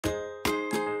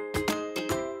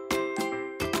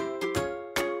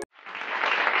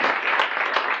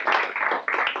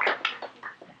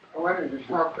wanted to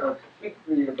talk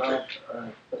particularly about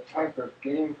a type of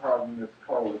game problem that's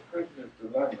called the prisoner's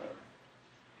dilemma.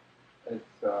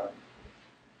 It's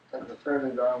has a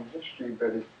fairly long history, but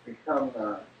it's become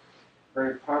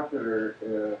very popular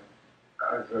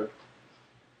as a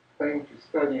thing to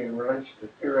study in relation to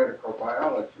theoretical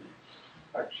biology,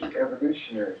 actually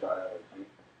evolutionary biology,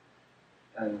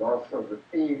 and also the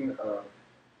theme of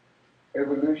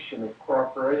evolution of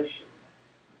cooperation.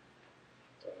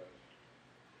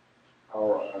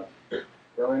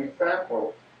 An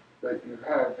example that you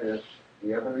have is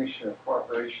the evolution of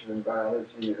cooperation in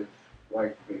biology is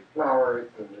like the flowers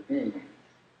and the bees.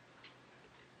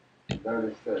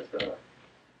 Notice that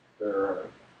there are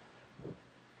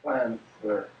plants,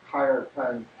 the higher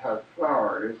plants have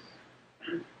flowers,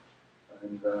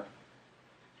 and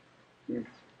these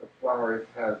flowers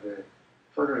have a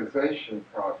fertilization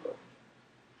problem,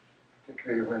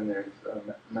 particularly when there's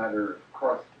a matter of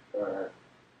cost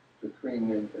between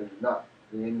the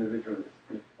individual,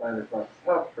 the plant is not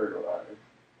self-fertilized,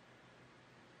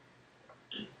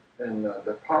 then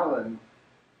the pollen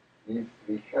needs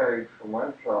to be carried from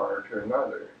one flower to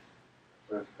another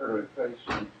for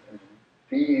fertilization, and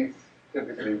bees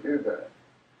typically do that.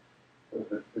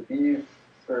 So the bees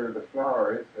serve the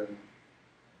flowers, and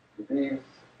the bees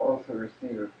also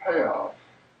receive a payoff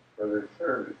for their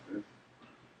services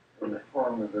in the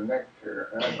form of the nectar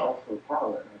and also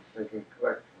pollen, which they can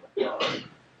collect from the flowers,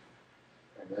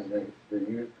 and then they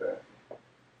use that.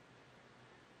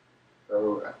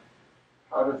 So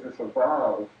how does this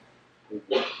evolve?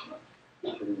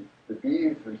 The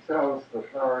bees themselves, the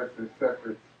flowers are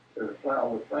separate, the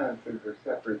plants are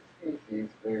separate species.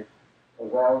 They're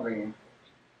evolving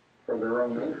for their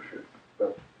own interests,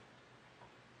 but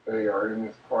they are in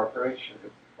this cooperation.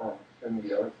 It's a form of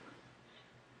symbiosis.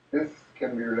 This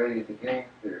can be related to game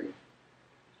theory.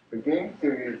 The game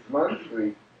theory is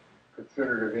mostly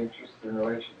considered of interest in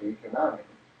relation to economics.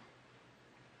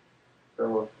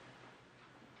 So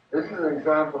this is an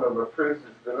example of a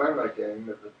prisoner's dilemma game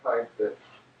of the type that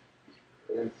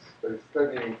is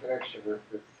studied in connection with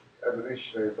this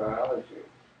evolutionary biology.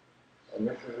 And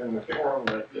this is in the form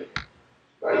that the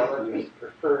biologists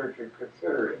prefer to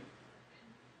consider it.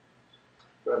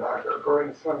 But I go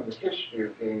into some of the history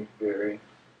of game theory.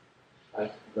 I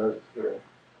noticed here.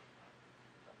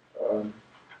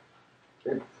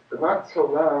 It's not so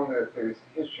long that there's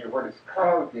a history of what is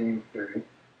called game theory,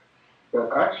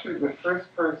 but actually the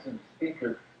first person to speak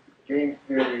of game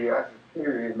theory as a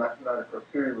theory, mathematical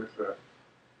theory, was a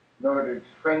noted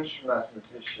French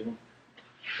mathematician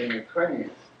in the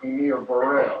 20s, Émile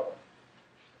Borel.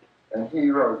 And he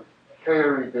wrote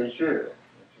Théorie des jeux,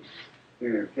 which is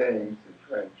theory of games in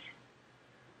French.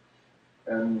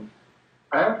 And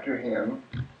after him,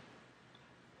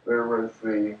 there was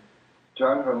the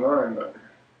John von Neumann,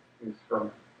 who's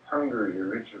from Hungary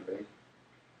originally.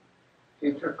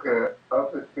 He took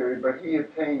up the theory, but he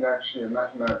obtained actually a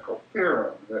mathematical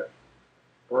theorem that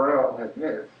Borel had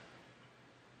missed.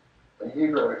 And he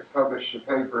published a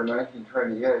paper in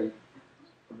 1928,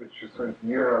 which was the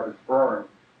year I was born,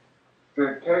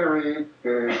 the Théorie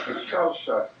des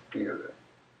Gesellschaftsspiele,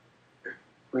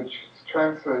 which is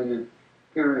translated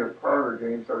theory of parlor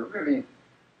games, or really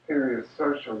theory of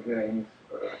social games,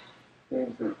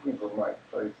 games that people might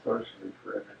play socially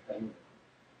for entertainment.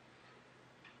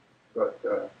 But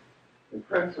in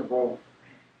principle,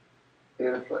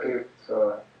 it's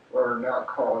what are now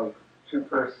called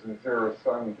two-person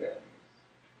zero-sum games.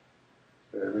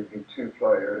 There would be two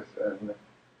players, and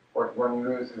what one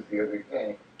loses, the other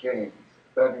gains.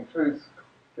 That includes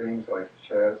games like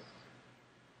chess,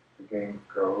 the game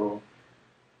Go,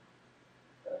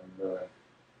 and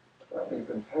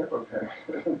even table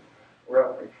tennis.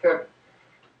 Well, except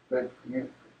that the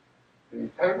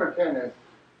table tennis,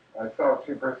 I saw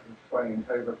two persons playing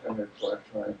table tennis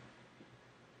last night.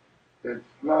 It's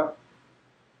not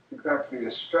exactly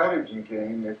a strategy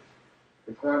game.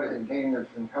 It's not a game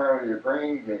that's entirely a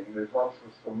brain game. There's also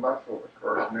some muscle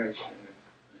coordination that's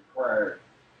required.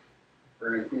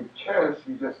 For in chess,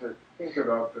 you just think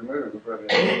about the move, but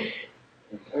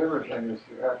in table tennis,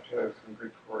 you have to have some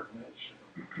good coordination.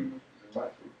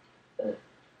 Muscle.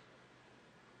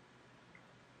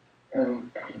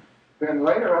 And then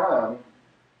later on,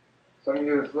 some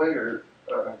years later,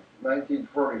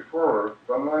 1944,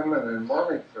 von Neumann and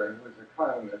Morgenstern, who was an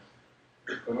economist,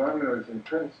 von Neumann was in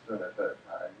Princeton at that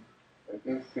time, at the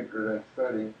Institute for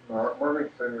Study.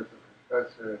 Morgenstern was a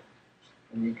professor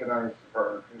in the economics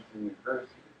department at Princeton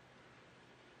University.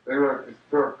 They wrote this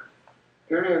book,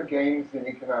 Theory of Games and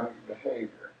Economic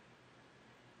Behavior.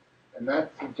 And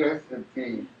that suggested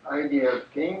the idea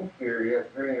of game theory as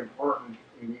very important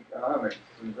in economics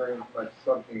and very much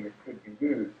something that could be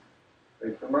used.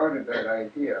 They promoted that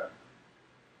idea.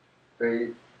 They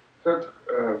took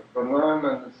von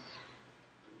Neumann's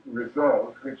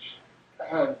result, which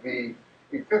had the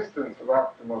existence of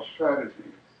optimal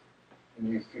strategies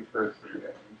in these two first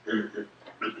games,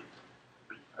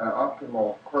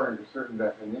 optimal according to certain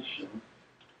definitions.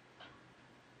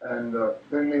 And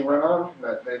then they went on from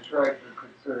that. They tried to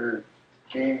consider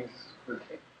games with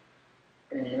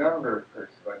any number of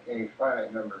persons, like any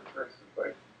finite number of persons,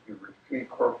 like there were three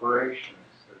corporations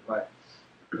that might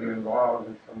be involved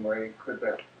in some way. Could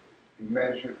that be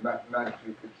measured,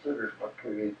 mathematically considered? What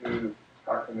could they do?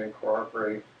 How can they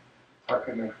cooperate? How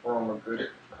can they form a good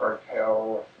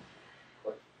cartel?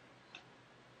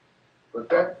 But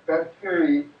that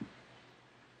theory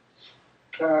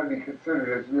cannot be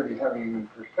considered as really having been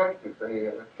perfected. They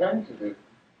attempted it.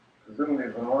 Presumably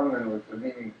von Neumann was the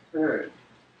leading spirit.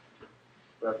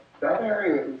 But that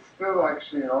area is still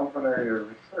actually an open area of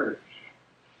research.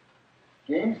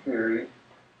 Game theory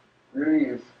really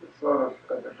is sort of,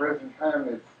 at the present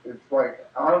time, it's like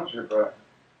algebra,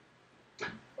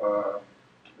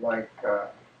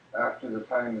 after the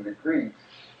time of the Greeks.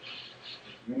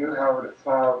 You knew how to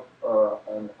solve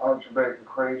an algebraic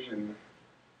equation with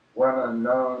one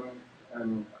unknown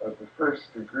and of the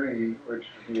first degree, which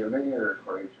would be a linear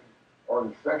equation, or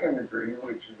the second degree,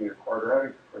 which would be a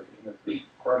quadratic equation. It's the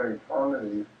quadratic formula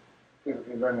you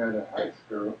typically learn that in high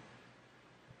school.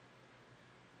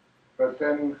 But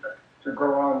then to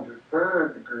go on to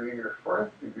third degree or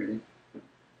fourth degree,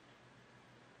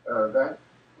 that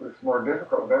was more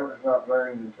difficult. That was not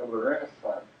learned until the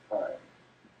Renaissance time.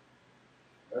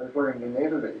 That was learned in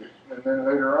Italy. And then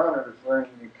later on it was learned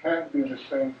you can't do the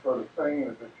same sort of thing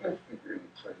with a fifth degree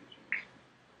equation,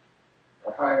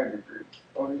 a higher degree.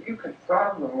 Well, you can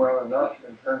solve them well enough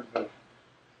in terms of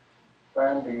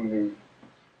finding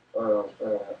a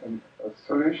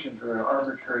solution to an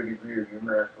arbitrary degree of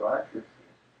numerical accuracy.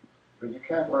 But you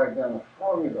can't write down a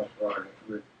formula for it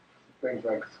with things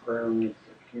like square roots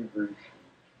or cube roots,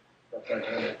 stuff like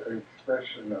that, an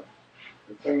expression of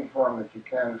the same form that you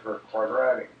can for a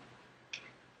quadratic.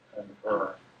 And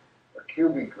for a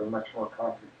cubic, or much more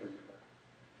complicated,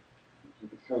 you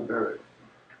can still do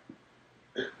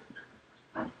it.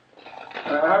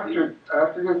 After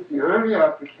this, the early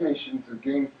applications of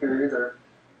game theory,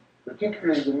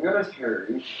 particularly the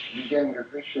military, began to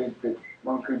appreciate that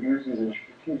one could use it in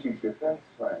strategic defense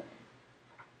planning.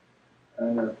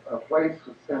 And a place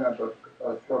was set up,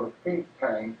 a sort of think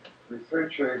tank,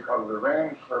 research area called the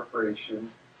RAND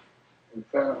Corporation in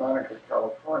Santa Monica,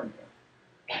 California.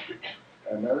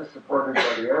 And that was supported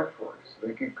by the Air Force.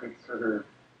 They could consider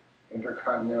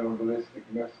intercontinental ballistic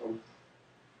missiles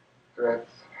threats.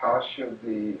 How should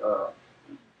the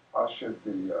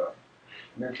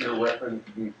nuclear weapons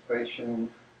be stationed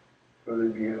so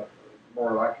they'd be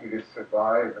more likely to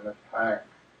survive an attack?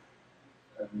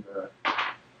 And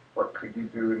what could you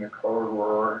do in the Cold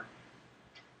War?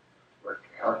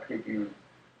 How could you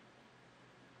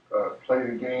play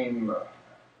the game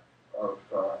of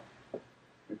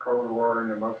the Cold War in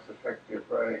the most effective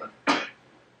way?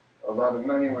 A lot of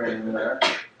money went in there.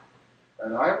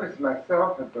 And I was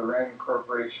myself at the RAND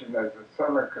Corporation as a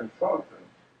summer consultant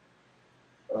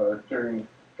during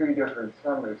 3 different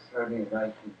summers starting in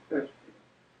 1950.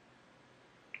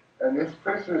 And this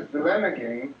prisoner's dilemma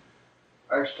game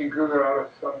actually grew out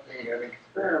of something, an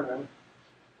experiment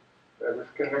that was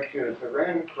conducted at the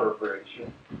RAND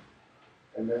Corporation.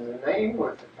 And then the name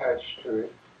was attached to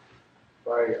it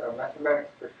by a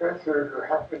mathematics professor who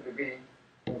happened to be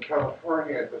in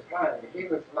California at the time. He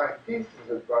was my thesis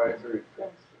advisor at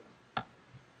Princeton.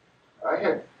 I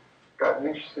had gotten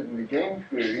interested in the game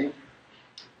theory,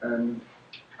 and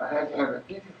I had to have a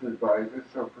thesis advisor,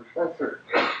 so Professor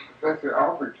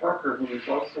Albert Tucker, who was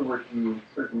also working in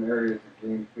certain areas of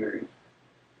game theory,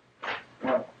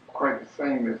 not quite the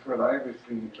same as what I was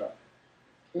thinking about,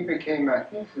 he became my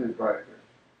thesis advisor.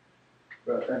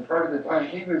 And part of the time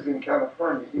he was in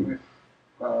California, he was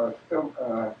still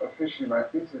officially my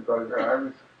thesis advisor. I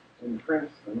was in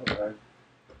Princeton,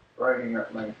 writing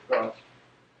up my stuff.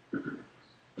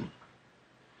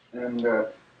 And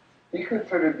he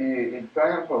considered the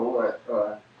example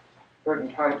of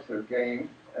certain types of games,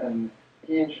 and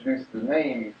he introduced the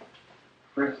name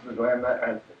Prisoner's Dilemma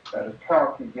at a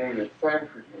talk he gave at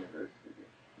Stanford University.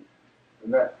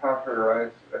 And that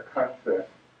popularized a concept.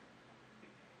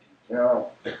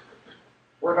 Now,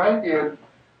 what I did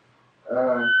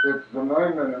that the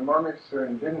Neumann and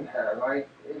Morgenstern didn't have, I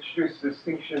introduced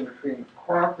distinction between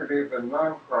cooperative and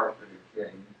non-cooperative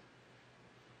games.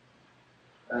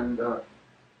 And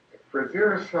for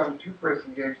zero-sum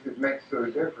two-person games, it makes no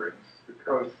difference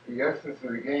because the essence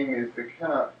of the game is there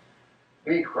cannot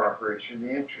be cooperation.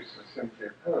 The interests are simply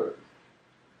opposed.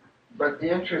 But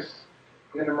the interests,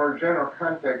 in a more general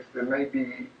context, there may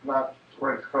be not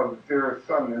what is called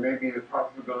zero-sum. There may be the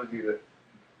possibility that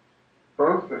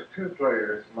both of two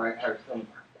players might have some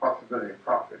possibility of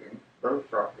profiting, both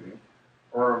profiting,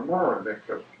 or more,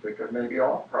 they could maybe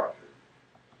all profit.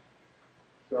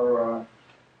 So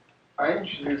I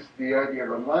introduced the idea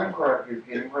of a non-cooperative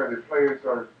game where the players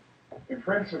are, in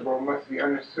principle, must be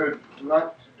understood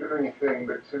not to do anything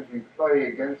but simply play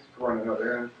against one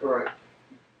another, and so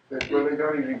they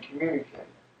don't even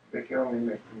communicate. They can only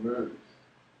make the moves.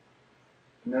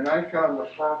 And then I found the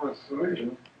formal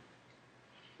solution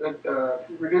that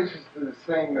reduces to the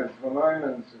same as von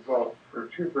Neumann's result for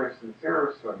two-person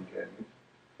zero-sum games.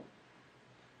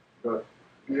 But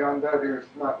beyond that, it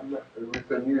was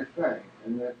a new thing,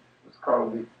 and it was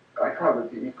called I call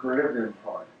it the equilibrium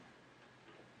point.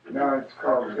 Now it's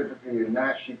called typically a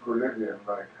Nash equilibrium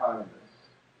by economists.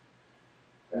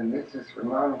 And this is for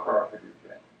non-cooperative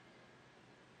games.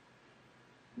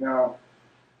 Now,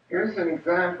 here's an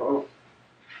example.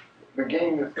 The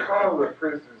game is called the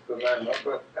prisoner's dilemma,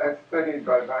 but as studied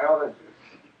by biologists,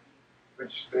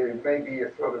 which they may be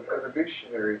a sort of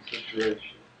evolutionary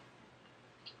situation.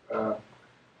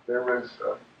 There was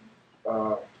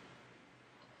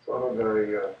sort of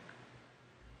a,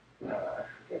 I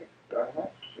forget, I'm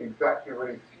not sure exactly what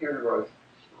his theory was,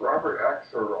 Robert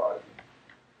Axelrod.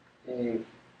 He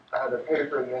had a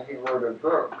paper and then he wrote a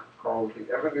book called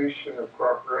The Evolution of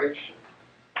Cooperation.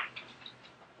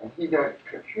 And he did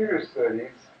computer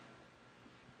studies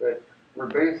that were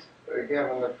based, again,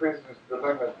 on the prisoner's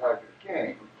dilemma type of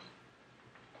game.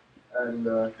 And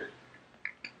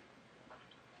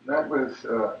that was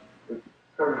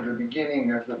sort of the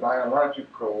beginning of the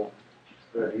biological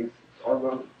studies,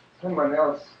 although someone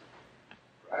else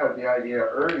had the idea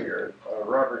earlier,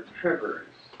 Robert Trivers,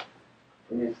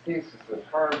 in his thesis at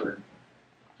Harvard.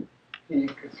 He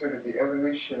considered the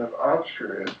evolution of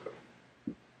altruism,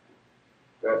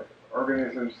 that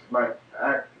organisms might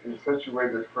act in such a way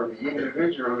that for the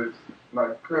individual it's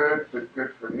not good, but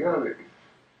good for the others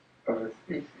of the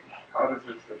species. How does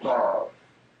this evolve?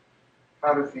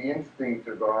 How does the instinct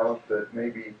evolve that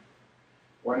maybe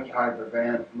one type of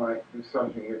ant might do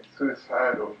something that's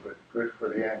suicidal but good for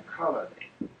the ant colony?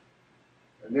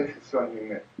 And this is something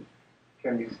that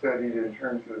can be studied in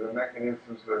terms of the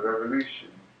mechanisms of evolution.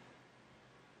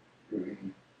 We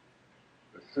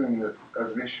assume that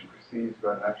evolution proceeds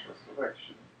by natural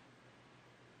selection.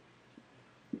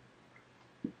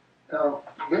 Now,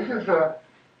 this is a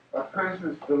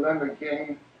prisoner's dilemma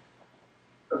game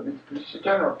of this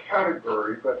general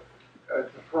category, but as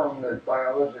the form that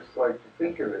biologists like to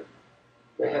think of it.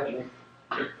 They have these,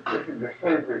 this is their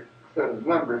favorite set of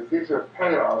numbers. These are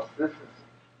payoffs. This is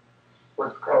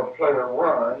what's called player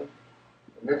 1, and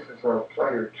this is our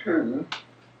player 2.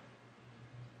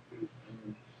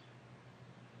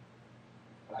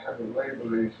 I haven't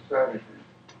labeled these strategies.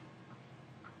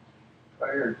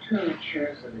 Player 2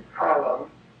 chooses a column.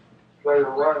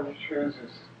 Player 1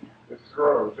 chooses this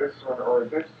row, this one or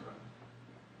this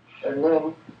one. And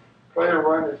then player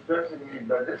 1 is designated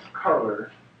by this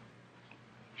color,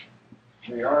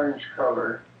 the orange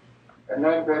color, and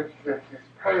that represents his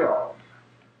payoff.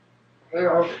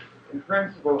 Payoff, in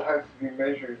principle, has to be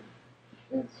measured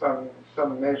in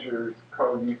some measures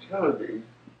called utility.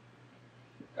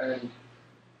 And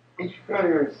each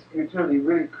player's utility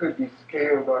really could be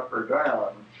scaled up or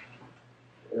down,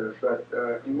 but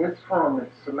in this form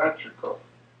it's symmetrical.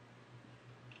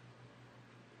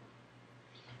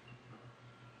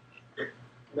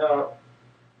 Now,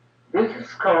 this is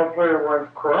called player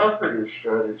 1's cooperative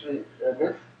strategy, and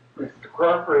this is to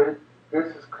cooperate.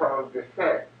 This is called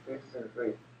defect. This is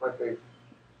what they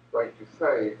like to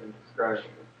say in describing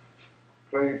it.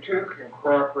 Player 2 can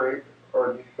cooperate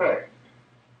or defect.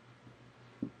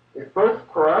 If both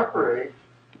cooperate,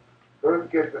 both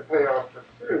get the payoff of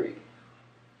 3.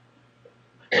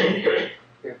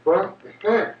 If both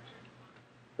defect,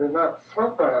 they're not so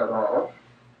bad off.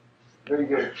 They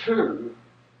get 2,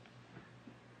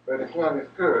 but it's not as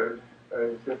good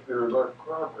as if they were both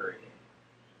cooperating.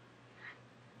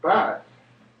 But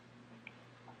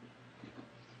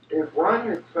if one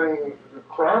is playing the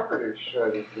cooperative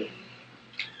strategy,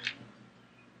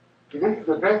 this is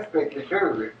the best they can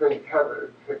do. If they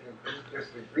can just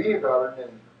agree about it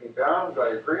and be bound by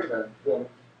agreement, then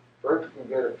both can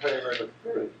get a payment of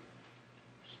 3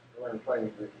 when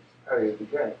playing the pay of the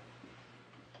game.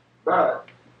 But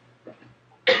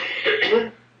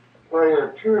if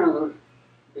player 2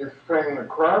 is playing the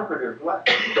cooperative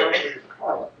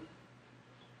column,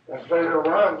 and player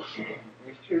 1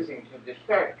 is choosing to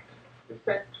defect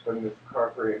from this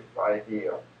cooperative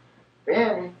ideal.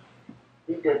 Then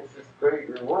he gets this great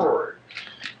reward.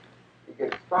 He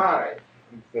gets 5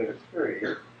 instead of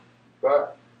 3,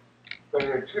 but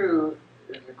player 2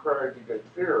 is required to get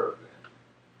 0 then.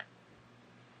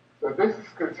 So this is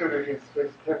considered his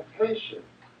temptation.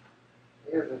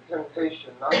 He has a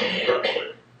temptation not to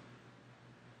cooperate.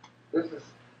 This is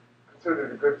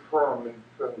considered a good form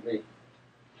from the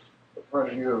point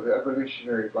of view of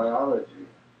evolutionary biology.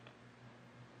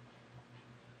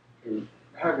 To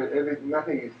have it,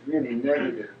 nothing is really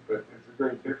negative, but there's a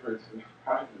great difference in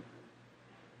positive.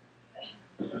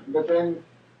 But then,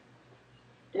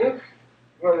 if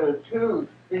player 2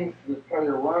 thinks that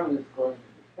player 1 is going to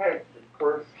defect, of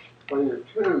course, player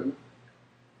 2,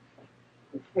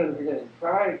 instead of getting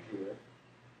 5 here,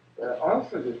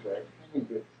 also defects, and he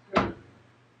gets 2.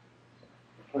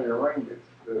 Player 1 gets,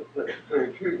 player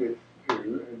 2 gets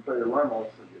 2, and player 1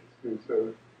 also gets 2,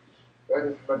 so that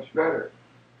is much better.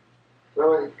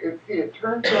 So it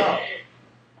turns out,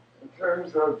 in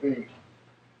terms of the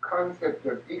concept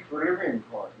of equilibrium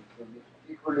points, of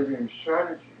the equilibrium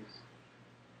strategies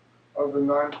of the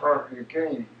non-cooperative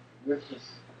game, this is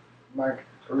my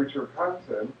original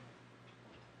concept,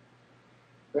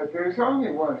 that there's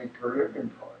only one equilibrium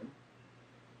point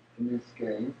in this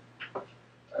game,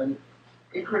 and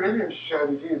equilibrium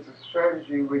strategy is a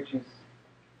strategy which is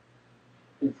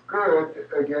good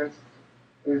against,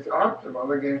 is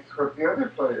optimal against what the other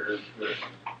player is doing.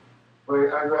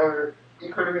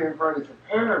 Equilibrium point is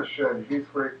a pair of strategies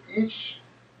where each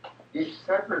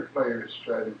separate player's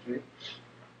strategy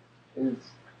is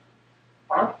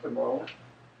optimal,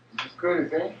 is as good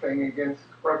as anything against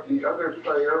what the other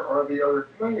player or the other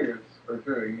players are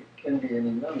doing. It can be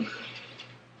any number.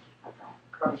 The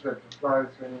concept applies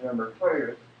to any number of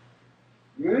players.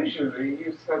 Usually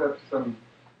you set up some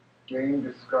game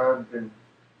described in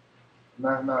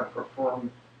mathematical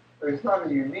form. It's not a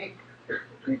unique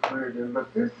equilibrium,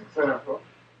 but this example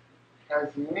has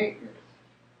uniqueness.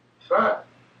 But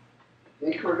the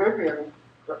equilibrium,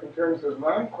 in terms of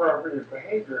non-cooperative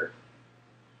behavior,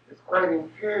 is quite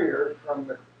inferior from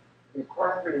the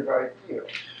cooperative ideal.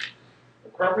 The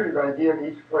cooperative ideal,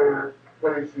 each player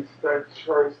places that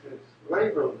choice is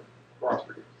labeled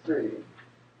cooperative, C,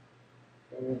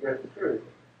 and you get 3.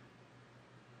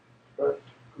 But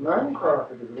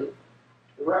non-cooperatively,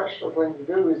 the rational thing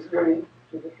to do is really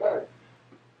to defect.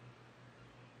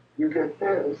 You get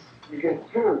this, you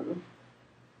get 2,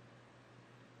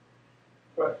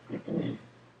 but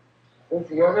since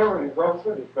the other one is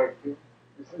also defective,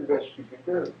 this is the best you can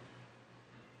do.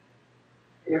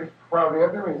 If, while the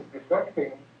other one is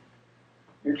defecting,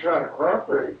 you try to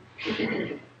cooperate,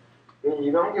 then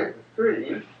you don't get the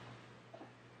 3.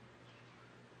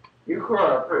 You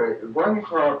cooperate, 1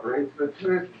 cooperates, but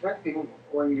 2 is defecting,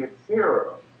 1 gets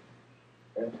 0,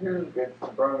 and 2 gets the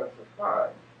bonus of 5.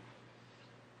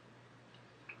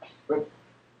 But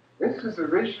this was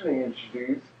originally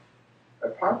introduced,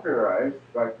 popularized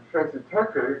by Professor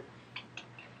Tucker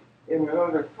in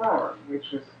another form,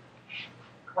 which is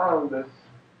called this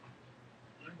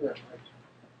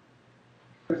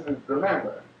Christmas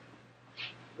dilemma.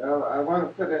 Now, I want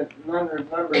to put a number of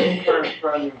numbers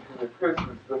corresponding to the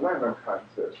Christmas dilemma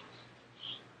concept.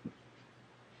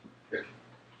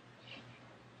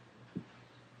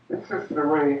 This is the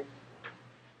way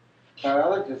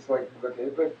biologists like to look at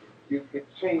it, but you could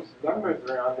change the numbers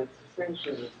around. It's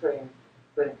essentially the same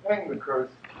thing, because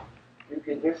you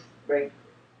can just make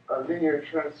a linear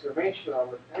transformation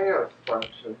on the payoff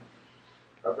function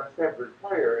of a separate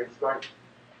player. It's like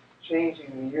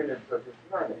changing the units of his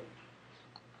money.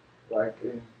 Like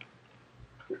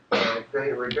if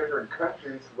they were different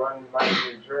countries, one might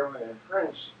be German and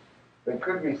French, they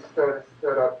could be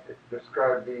set up to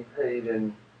describe being paid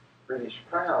in British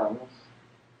pounds,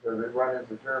 so that one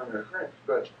is a German or French,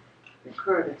 but you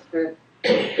could instead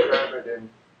describe it in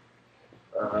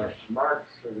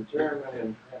marks for the German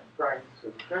and francs for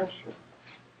the Frenchman.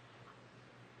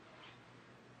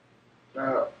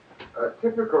 Now, a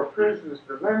typical prisoner's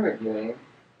dilemma game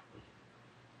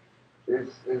is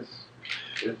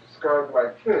described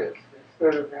like this.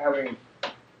 Instead of having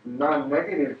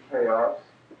non-negative payoffs,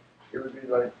 it would be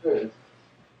like this.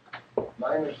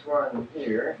 -1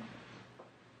 here.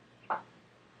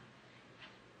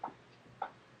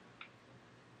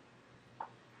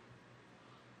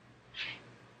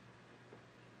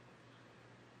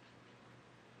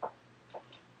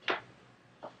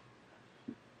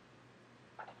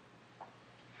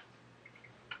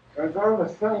 It's all the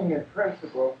same in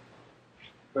principle,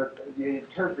 but the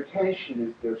interpretation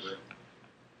is different.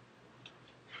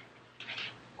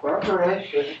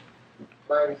 Cooperation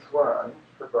 -1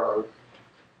 for both.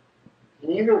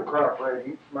 Neither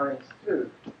cooperating -2,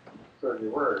 so the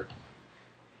words.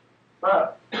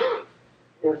 But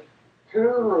if 2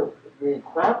 of the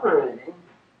cooperating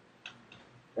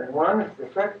and 1 is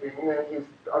defecting, then he's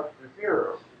up to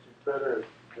 0, which is better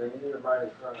than either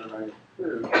 -1 or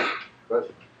 -2.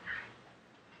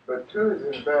 But 2 is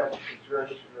in a bad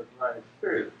situation with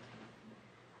 -2.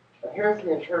 And here's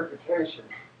the interpretation.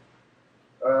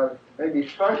 Maybe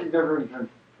slightly different than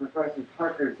Professor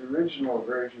Tucker's original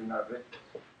version of it,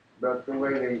 but the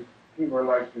way people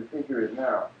like to think of it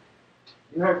now.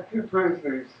 You have 2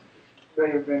 prisoners. They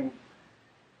have been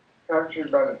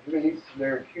captured by the police.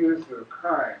 They're accused of a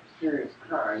crime, serious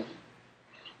crime,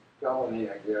 felony,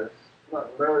 I guess,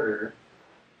 not murder.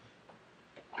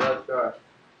 But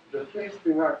the police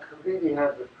do not completely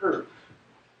have the proof.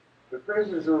 The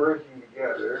prisoners are working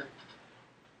together,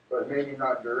 but maybe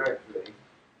not directly.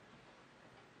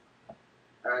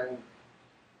 And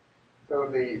so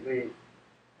the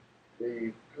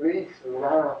police and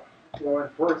law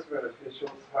enforcement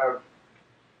officials have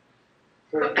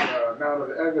certain amount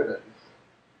of evidence,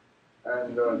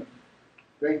 and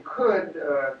they could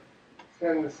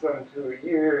sentence them to a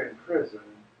year in prison,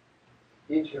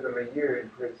 each of them a year in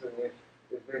prison,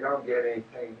 if they don't get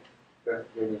anything,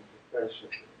 any confession.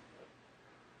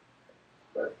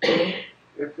 But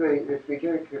if they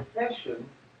get a confession,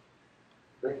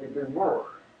 they can do more.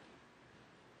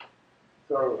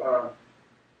 So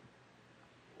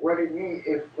what it means,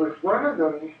 if one of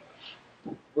them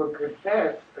will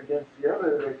confess against the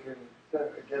other, they can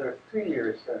get a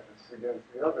 2-year sentence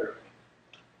against the other.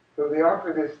 So they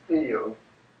offer this deal.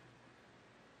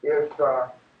 If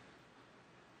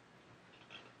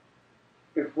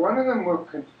one of them will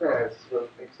confess, will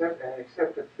accept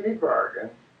a plea bargain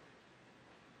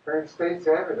for state's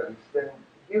evidence, then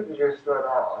he'll be just let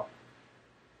off,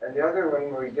 and the other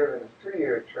one will be given a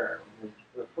 2-year term,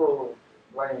 the full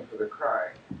blame for the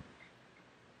crime.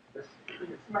 This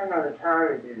might not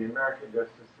entirely be the American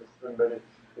justice system, but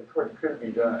it's what could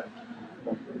be done.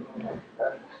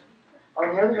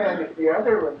 On the other hand, if the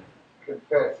other one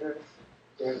confesses,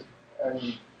 and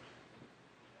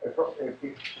if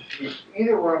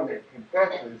either one that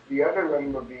confesses, the other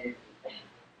one will be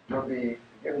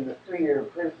given the 2-year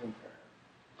prison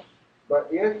term. But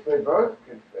if they both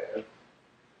confess,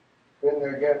 then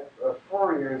they get a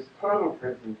 4 years total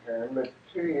prison term, but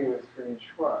 2 years for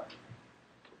each one.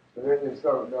 So then there's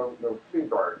no plea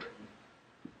bargain.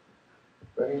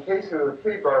 But in case of a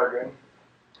plea bargain,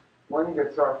 one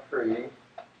gets off free,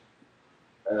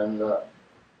 and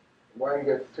one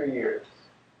gets 2 years.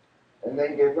 And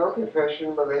they get no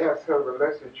confession, but they have sort of a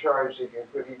lesser charge. They can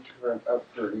put each one up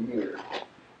for a year.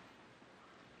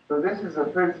 So this is a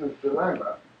prisoner's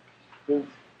dilemma. Since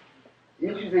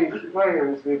each of these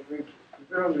players, if we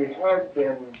presumably had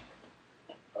been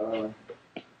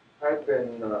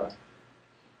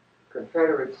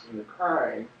confederates in the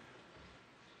crime,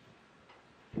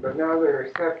 but now they're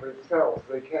separate cells.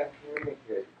 They can't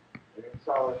communicate. They're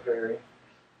solitary,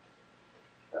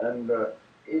 and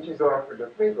each is offered a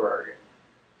plea bargain.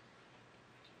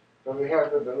 So we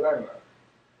have the dilemma.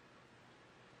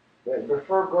 That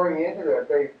before going into that,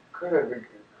 they could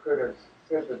have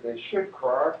said that they should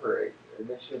cooperate, and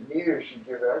neither should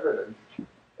give evidence,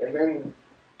 and then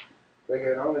they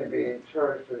can only be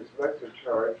charged with this lesser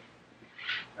charge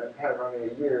and have only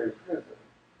a year in prison.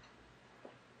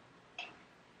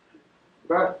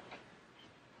 But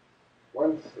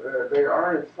once they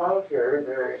are in solitary,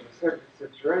 they're in a separate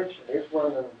situation. If one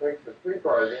of them takes a plea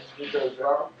bargain, he goes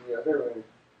out, and the other one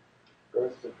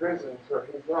goes to prison, so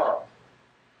he's off.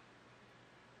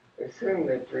 Assume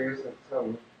that there isn't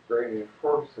some great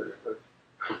enforcer, but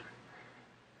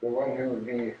the one who would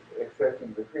be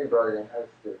accepting the plea bargain has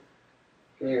to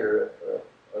fear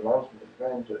an ultimate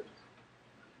vengeance.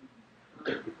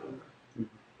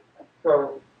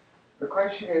 So the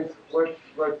question is, what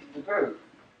to do?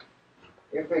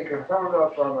 If they can hold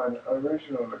up on an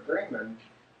original agreement,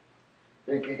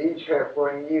 they could each have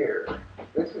 1 year.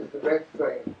 This is the best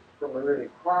thing from a really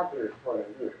cooperative point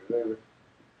of view. They would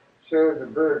share the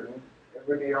burden. It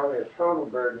would be only a total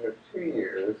burden of 2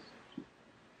 years,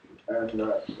 and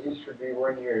each would be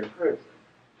 1 year in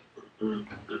prison.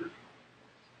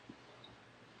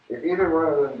 If either one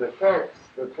of them defects,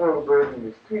 the total burden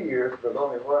is 2 years, but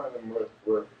only one of them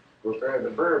will bear the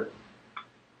burden.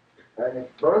 And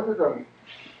if both of them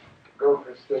go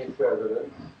for state's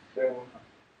evidence, then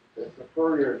it's a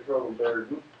 4-year total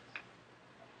burden,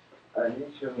 and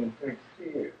each of them takes 2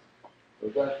 years. So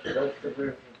that's the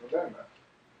prisoner's dilemma.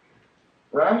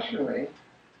 rationally,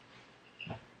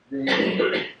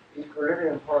 the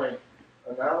equilibrium point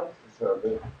analysis of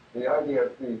it, the idea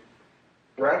of the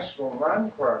rational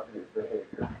non-cooperative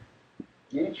behavior,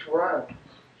 each one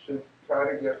should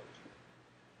try to get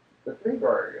the free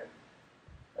bargain.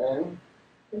 And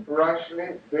if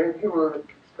rationally, then he will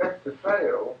expect to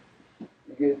fail.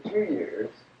 You get 2 years.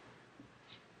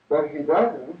 But if he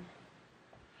doesn't,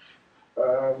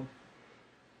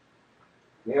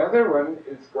 the other one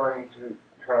is going to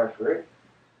try for it,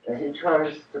 and he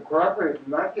tries to cooperate and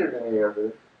not give any of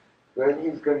it, then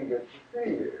he's going to get 3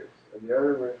 years, and the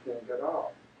other one's going to get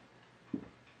off.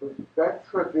 But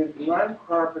that's what the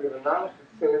non-cooperative analysis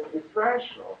says. It's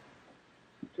rational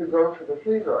to go for the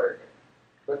free bargain.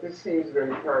 But this seems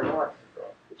very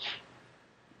paradoxical.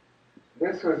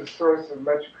 This was a source of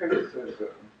much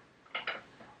criticism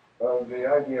of the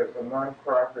idea of a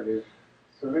non-cooperative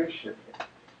solution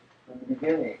from the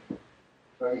beginning.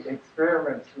 So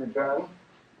experiments were done.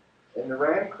 In the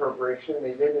Rand Corporation,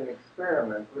 they did an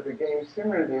experiment with a game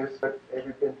similar to this, but it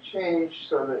had been changed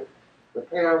so that the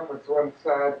payoff was one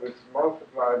side was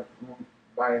multiplied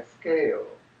by a scale.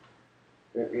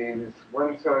 It was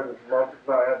one side was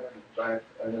multiplied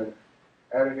and an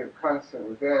additive constant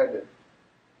was added.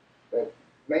 That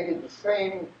made it the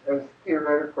same as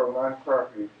theoretical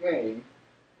non-cooperative game,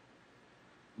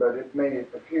 but it made it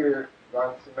appear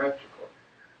non-symmetrical.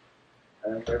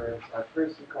 And there was a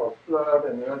person called Flood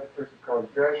and another person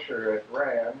called Drescher at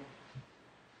Rand,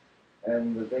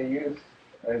 and they used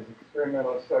as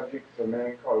experimental subjects a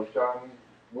man called John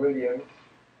Williams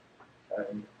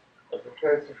and a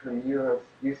professor from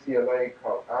UCLA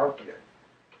called Albion.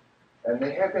 And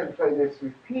they had them play this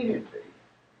repeatedly,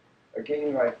 a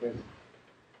game like this,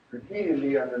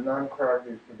 repeatedly under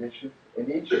non-cooperative conditions, and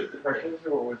each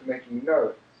participant was making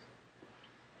notes.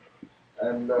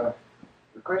 And the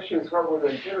question is, what will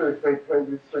they do if they play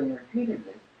this thing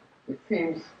repeatedly? It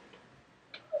seems,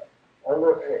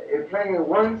 although in playing it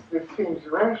once, this seems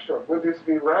rational. Would this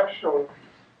be rational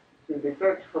to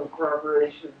defect from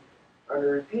cooperation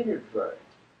under repeated play?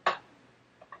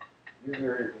 These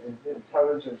are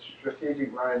intelligent,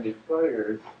 strategic-minded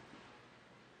players.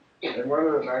 And one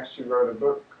of them actually wrote a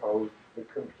book called The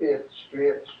Complete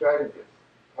Strategist,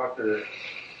 popular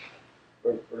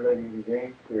book relating to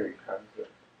game theory concepts.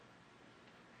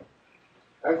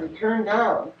 As it turned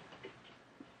out,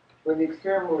 when the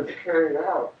experiment was carried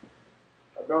out,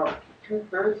 about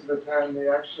 2/3 of the time they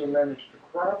actually managed to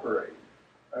cooperate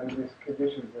under these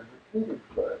conditions of repeated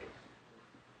play.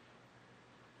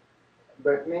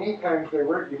 But many times they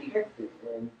were defective,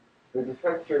 and the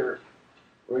defector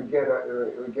would get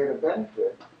a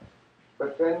benefit.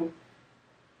 But then,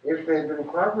 if they'd been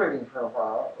cooperating for a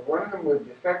while, one of them would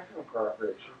defect from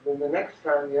cooperation. Then the next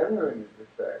time the other one would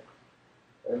defect,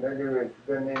 and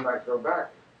then they might go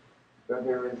back. So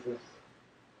there is this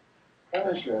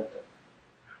punishment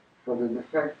for the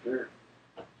defector.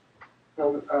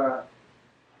 So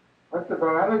what the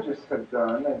biologists have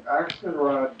done, and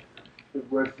Axelrod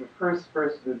was the first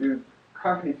person to do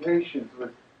computations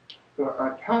with the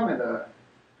automata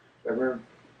that were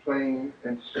playing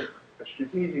in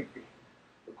strategically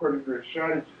according to a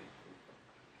strategy.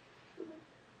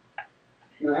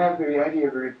 You have the idea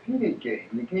of a repeated game.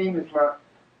 The game is not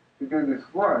to do this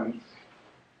once,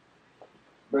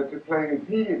 but to play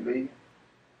repeatedly,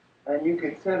 and you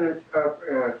can set it up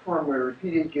form a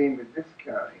repeated game with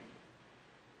discounting.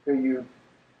 So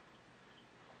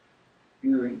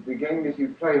the game is you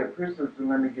play a person's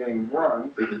memory game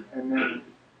once, and then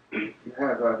you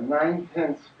have a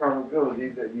 9/10 probability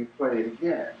that you play it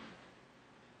again.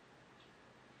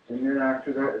 And then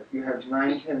after that, you have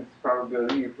 9/10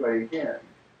 probability you play again.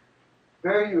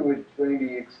 There you would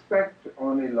maybe expect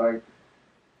only like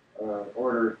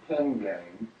order of 10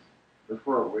 games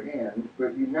before it would end,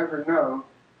 but you never know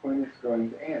when it's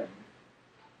going to end.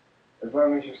 As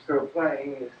long as you're still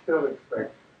playing, you still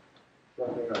expect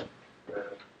something like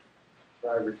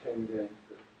 5 or 10 games.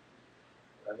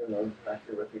 I don't know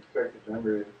exactly what the expected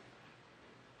number is.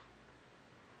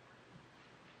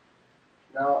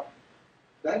 Now,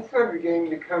 that sort of game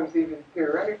becomes even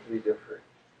theoretically different.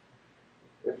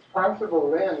 It's possible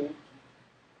then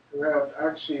to have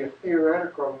actually a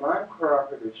theoretical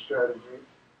non-cooperative strategy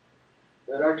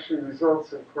that actually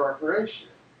results in cooperation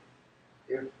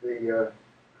if there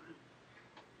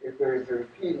is a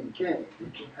repeating game.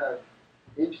 You can have,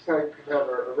 each side could have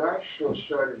a rational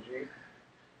strategy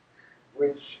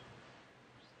which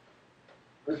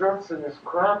results in this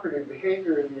cooperative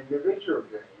behavior in the individual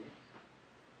games,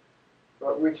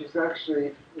 but which is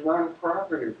actually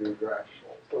non-cooperatively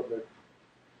rational, so that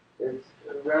it's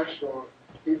rational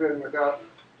even without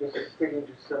just sticking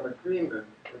to some agreement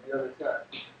with the other side.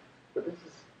 But this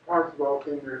is possible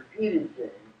in the repeated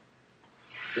game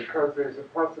because there's a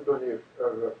possibility of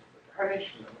a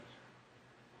punishment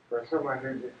for someone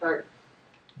who defects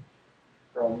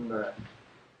from the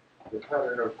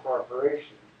pattern of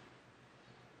cooperation.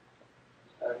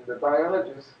 And the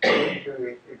biologists go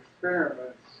into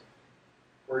experiments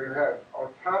where you have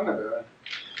automata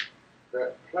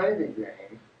that play the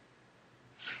game.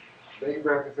 They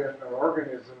represent an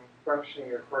organism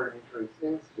functioning according to its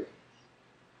instincts.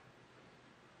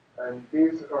 And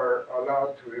these are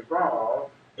allowed to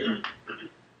evolve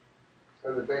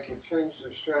so that they can change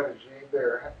their strategy.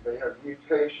 They have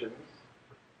mutations.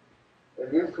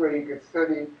 And this way you can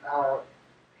study how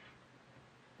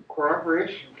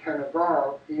cooperation can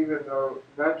evolve even though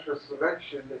natural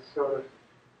selection is sort of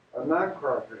a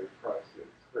non-cooperative process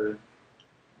where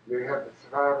you have the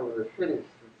survival of the fittest.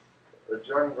 It's a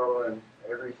jungle and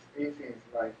every species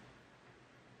might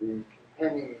be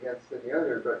contending against any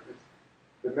other, but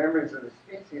the members of the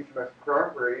species must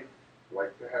cooperate,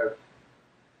 like to have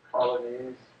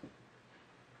colonies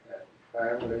and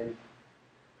families.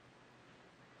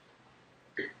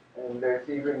 And there's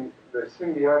even the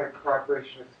symbiotic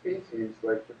cooperation of species,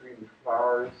 like between the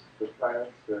flowers, the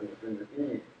plants, and the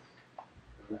bees,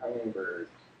 and the hummingbirds.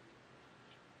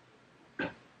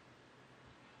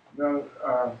 Now,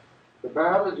 the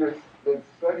biologists that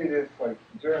study this, like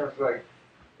journals like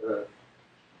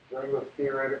Journal of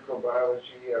Theoretical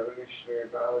Biology, Evolutionary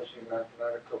Biology,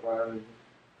 Mathematical Biology,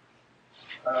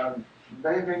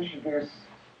 they've introduced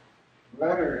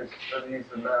letters of these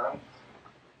amounts.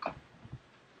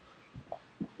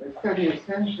 They study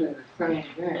essentially the same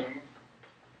thing,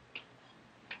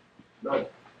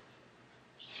 but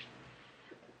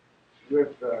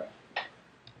with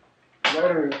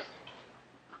letters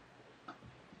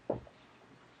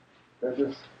that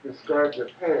just describe the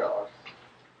payoffs.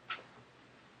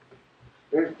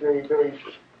 They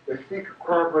seek a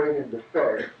corroborated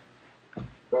effect,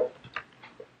 but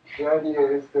the idea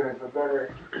is there's a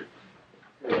better,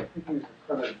 I think use a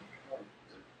color.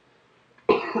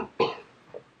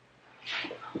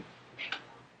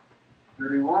 The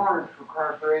reward for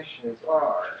cooperation is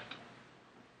R.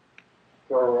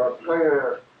 So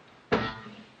player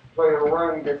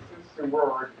one gets this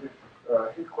reward if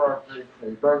he cooperates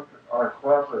and both are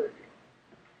cooperating.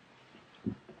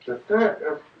 The threat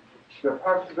of the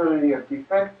possibility of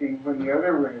defecting when the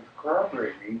other one is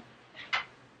cooperating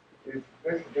is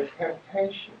this is a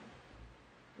temptation.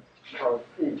 This is called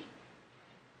P.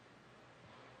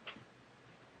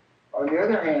 On the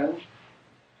other hand,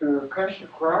 to come to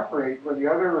cooperate when the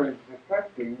other one is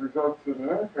defecting results in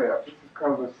another payoff. This is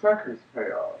called the sucker's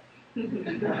payoff.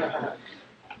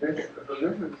 This is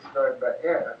described by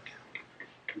S.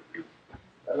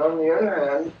 And on the other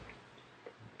hand,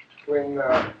 when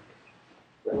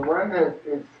one is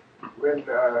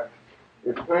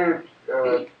if player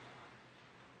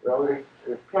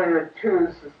if player 2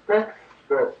 suspects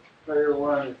that player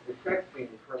 1 is defecting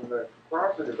from the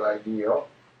cooperative ideal,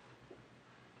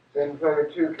 then player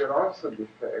 2 can also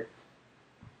defect,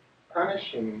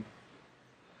 punishing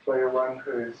player 1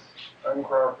 for his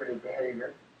uncooperative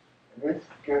behavior, and this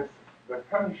gives the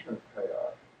punishment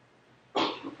payoff.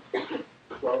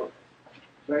 So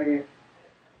they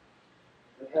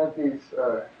have these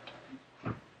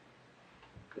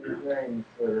names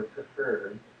that are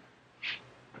preferred.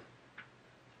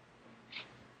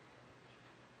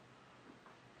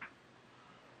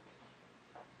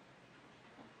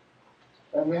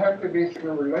 And there have to be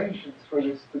some relations for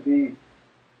this to be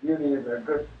really in a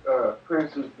good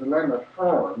Prince's dilemma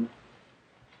form.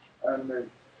 And the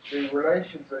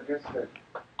relations are just that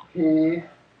P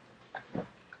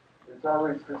is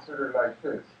always considered like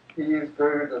this. P is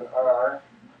greater than R,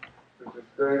 which is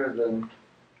greater than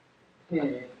P,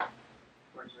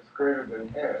 which is greater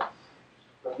than S.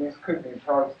 So these could be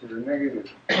positive or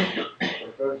negative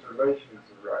if those relations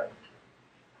are right.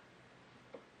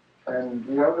 And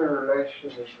the other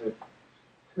relation is that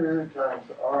 2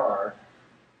 times R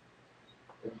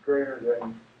is greater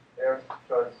than S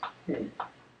plus T.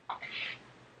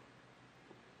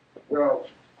 Well,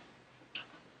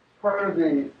 part of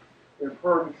the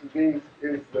importance of these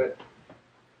is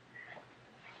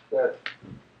that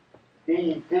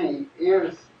DD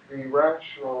is the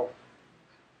rational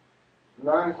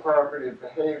non-cooperative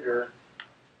behavior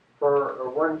for a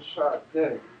one-shot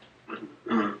game.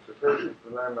 The Prince's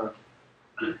dilemma,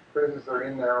 princes are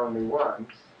in there only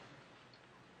once,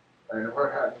 and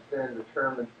what happens then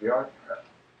determines the outcome.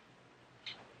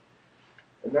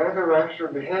 And that the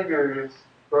rational behavior is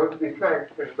both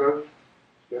defect and both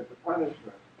get the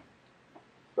punishment.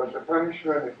 but the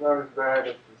punishment is not as bad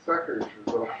as the sucker's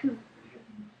result.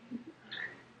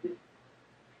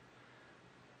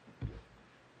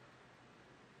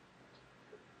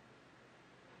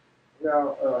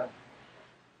 Now,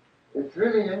 it's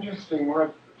really interesting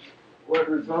what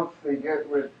results they get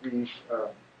with these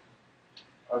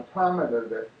automata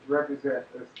that represent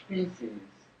a species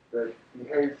that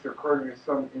behaves according to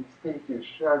some instinctive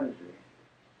strategy.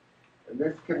 And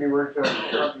this can be worked out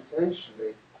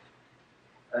computationally.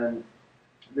 And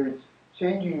they're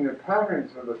changing the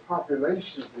patterns of the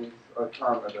population of these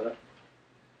automata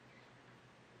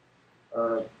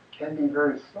can be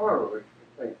very slow. It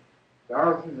can take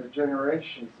thousands of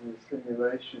generations in the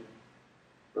simulation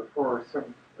before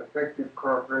some effective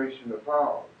cooperation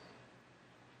evolves.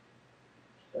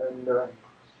 And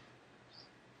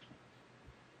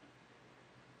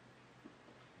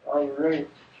I'm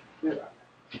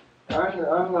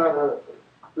not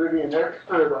really an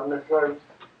expert on this. I'm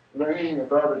learning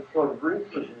about it sort of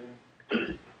recently.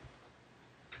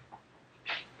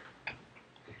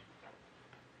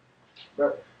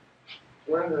 But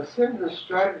one of the simplest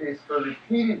strategies for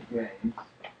repeated games,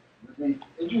 the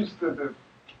interest of the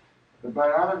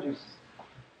biologists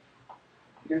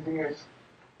using us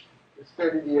to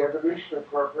study the evolution of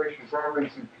cooperation is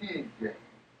always repeated games,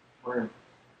 where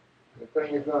the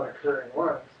thing is not occurring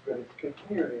once, but it's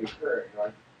continually occurring.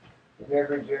 Like in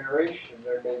every generation,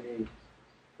 there may be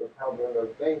the problem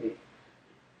of mating.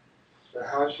 So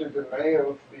how should the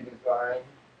males be designed,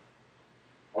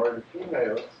 or the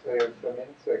females, say of some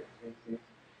insect species,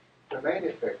 to mate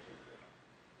effectively?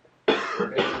 There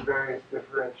may be various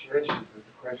differentiations. There's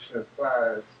a question of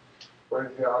size. What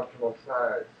is the optimal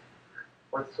size?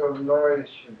 What sort of noise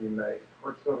should be made?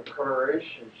 What sort of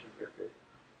coloration should there be?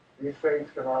 These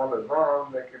things can all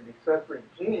evolve. There can be separate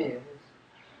genes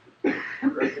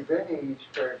representing each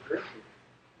characteristic.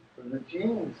 So the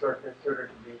genes are considered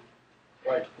to be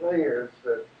like players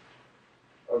that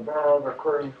evolve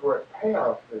according to what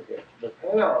payoff they get. The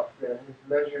payoff then is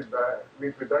measured by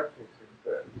reproductive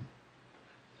success.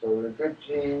 So the good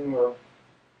gene will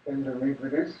tend to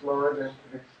reproduce more than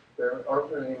produce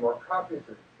ultimately more copies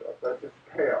of itself. That's its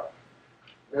payoff.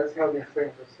 That's how these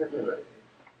things are simulated.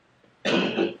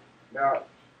 Now,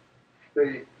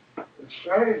 the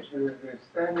strategy, the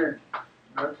standard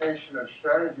notation of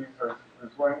strategies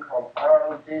is one called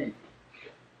RD,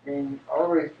 meaning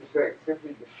always detect,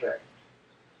 simply detect.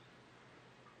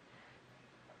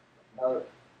 Now,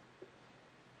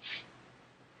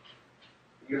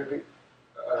 the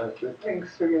things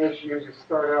simulation usually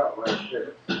start out like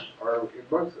this, or a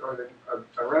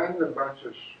random bunch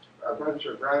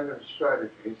of random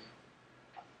strategies,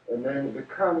 and then it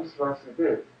becomes mostly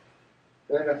this.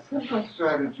 Then a simple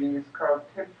strategy is called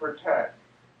tit for tat.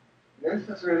 This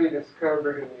is really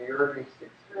discovered in the earliest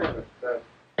experiment, that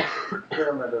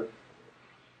experiment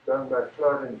done by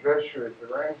Flood and Drescher at the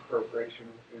Rand Corporation,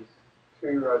 which is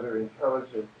two rather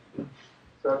intelligent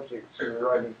subjects who are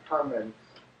writing comments.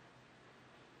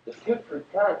 The tit for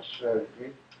tat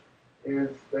strategy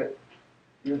is that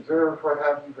you observe what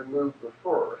happened to move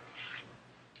before.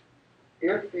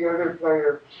 If the other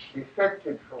player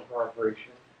defected from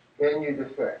cooperation, then you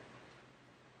defect.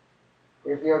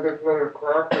 If the other player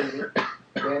cooperated,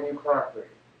 then you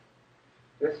cooperate.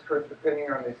 This was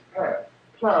depending on this path.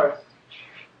 Plus,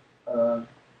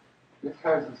 this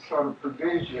has a sort of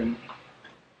provision.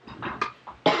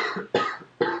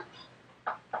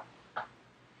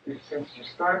 Since you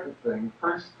start the thing,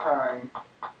 first time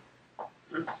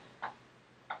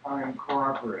I'm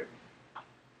cooperating.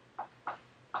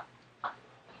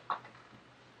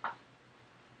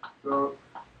 So,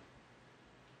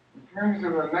 in terms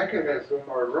of a mechanism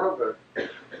or robot,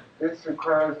 this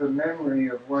requires a memory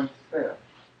of one step.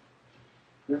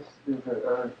 This is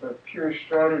a pure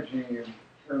strategy in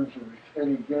terms of a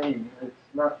steady game.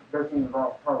 Doesn't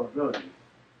involve probabilities.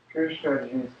 Pure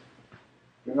strategies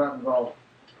do not involve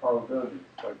probabilities.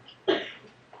 Like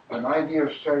an ideal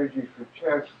strategy for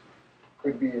chess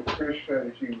could be a pure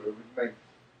strategy where it would make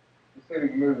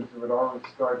specific moves that would always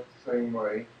start the same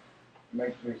way,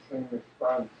 make the same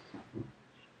response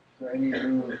to any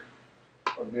move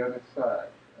of the other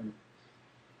side. And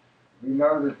we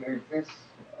know that there exists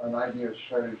an ideal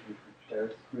strategy for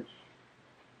chess which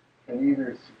can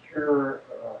either secure,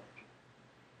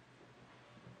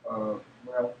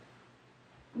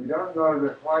 we don't know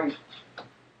that white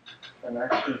can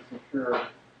actually secure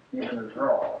even a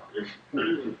draw.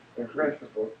 In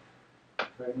principle,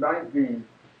 but it might be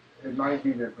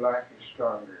that black is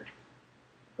stronger.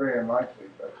 Very unlikely,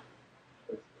 but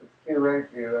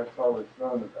theoretically that's all that's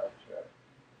known about chess.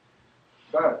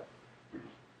 But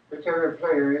whichever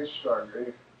player is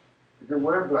stronger, if it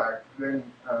were black, then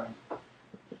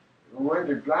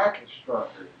whether black is stronger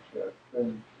in chess,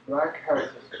 then black has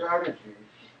a strategy,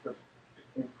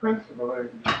 in principle, a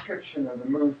description of the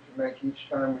move to make each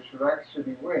time which will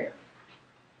actually win,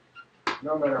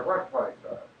 no matter what white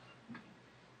does.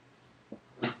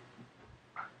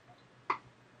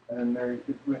 And there,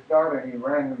 without any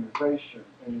randomization,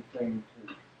 anything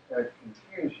to add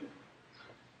confusion.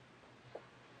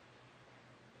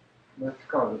 That's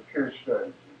called a pure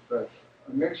strategy, but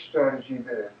a mixed strategy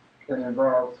that can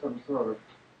involve some sort of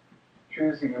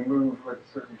choosing a move with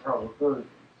certain probabilities,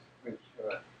 which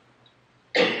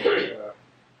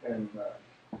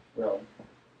well,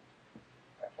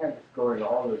 I can't just go into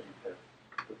all the details,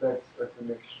 but that's a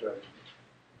mixed strategy.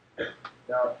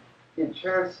 Now, in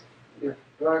chess, if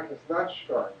black is not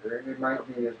stronger, it might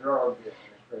be a draw game in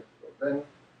principle. Then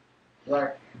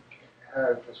black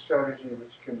has a strategy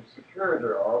which can secure a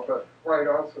draw, but white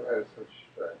also has such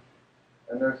strategy,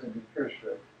 and those would be pure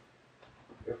strategy.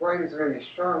 If white is really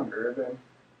stronger, then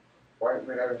white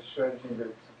would have a strategy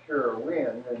to secure a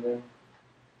win, and then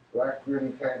black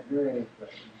really can't do anything.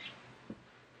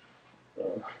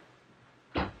 So,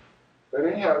 but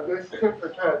anyhow, this tit for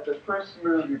tat, the first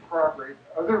move you cooperate,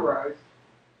 otherwise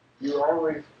you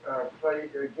always play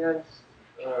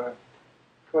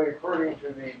according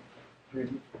to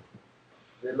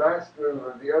the last move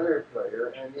of the other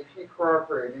player, and if he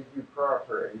cooperated, you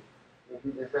cooperate. If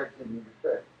he defected, you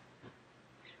defect.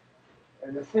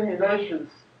 And the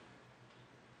simulations,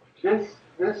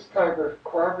 this type of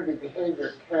cooperative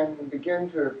behavior can begin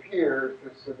to appear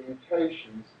to some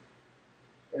mutations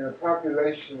in a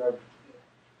population of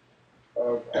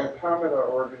automata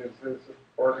organisms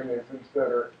that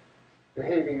are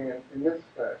behaving in this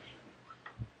fashion.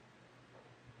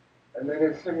 And then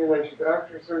in simulations,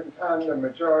 after a certain time, the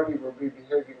majority will be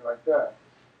behaving like that.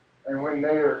 And when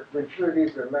two of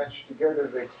these are matched together,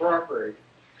 they cooperate.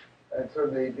 And so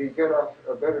they get off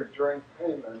a better joint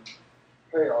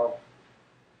payoff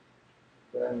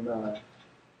than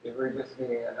if we're just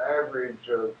getting an average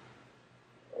of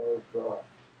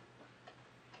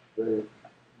the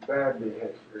bad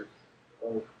behaviors,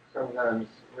 of sometimes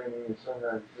winning and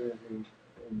sometimes losing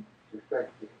and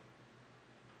defecting.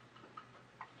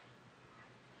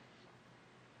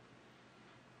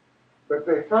 But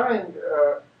they find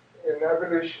in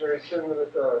evolutionary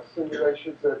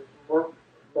simulations that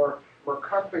more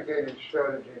complicated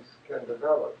strategies can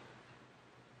develop.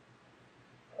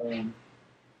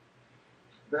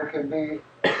 There can be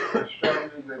a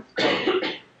strategy that's called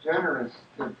generous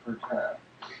tit for tat.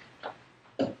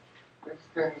 This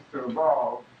tends to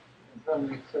evolve in some of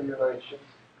these simulations.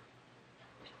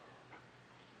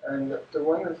 And the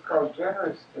one that's called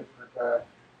generous tit for tat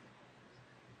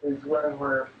is one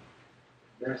where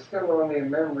there's still only a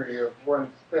memory of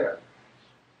one step.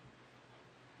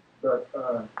 But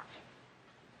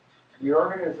the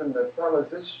organism that follows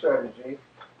this strategy,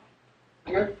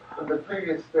 if in the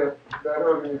previous step that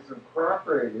organism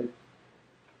cooperated,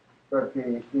 but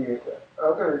the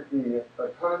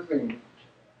opposing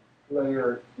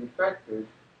player defected,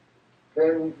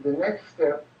 then the next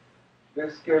step,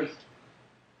 this gives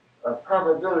a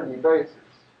probability basis.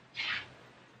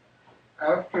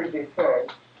 After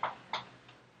defect,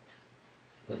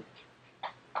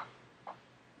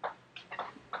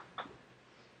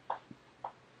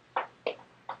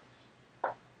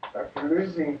 after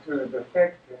losing to a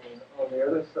defecting on the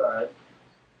other side,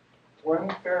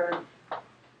 one-third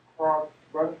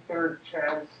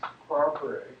chance to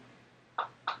cooperate.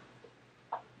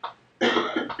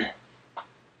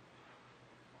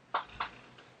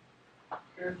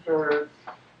 Two-thirds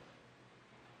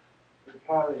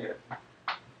retaliate.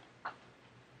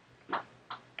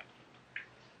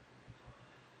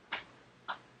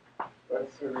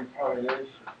 That's the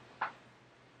retaliation.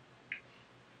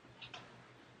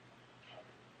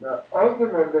 Now,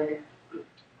 ultimately,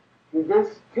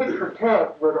 this tit for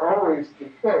tat would always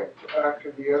defect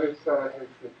after the other side has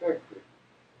defected.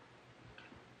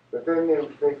 But then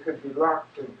they could be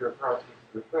locked into a process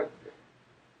of defecting.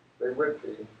 They would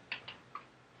be.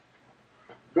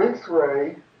 This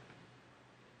way,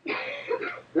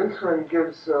 this one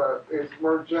is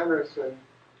more generous and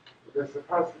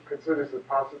considers the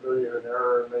possibility of an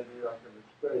error, maybe like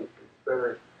a mistake. It's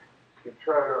better to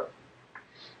try to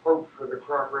hope for the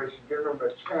cooperation, give them a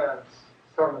chance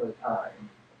some of the time.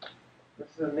 This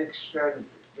is a mixed strategy.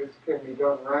 This can be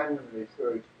done randomly, so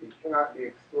it cannot be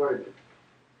exploited.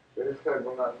 The other side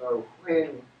will not know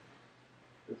when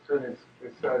this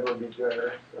side will be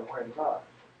generous and when not.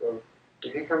 So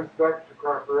if he comes back to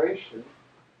cooperation,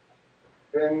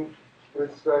 then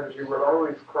this strategy will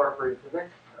always cooperate the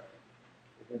next time.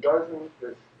 If he doesn't,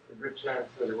 this a good chance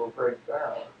that it will break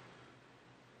down.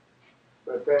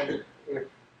 But then, if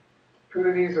two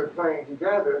of these are playing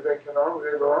together, they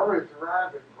will always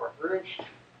arrive at cooperation.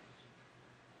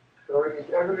 So in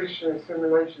these evolutionary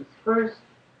simulations, first,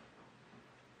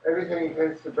 everything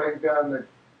tends to break down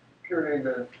purely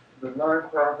the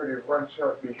non-cooperative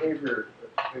one-shot behavior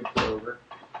that takes over.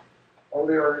 All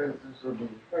the organisms will be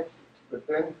affected. But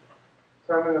then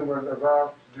some of them will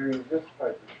evolve to do this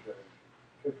type of strategy,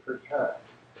 tit for tat.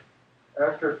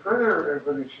 After further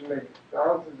evolution, maybe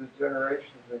thousands of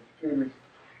generations and species,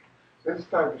 this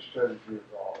type of strategy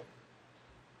evolved.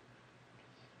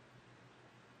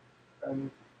 And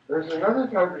there's another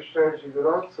type of strategy that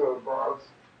also evolves,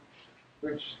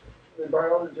 which the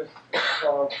biologists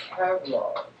call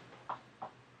Pavlov.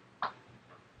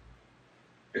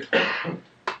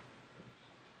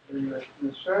 In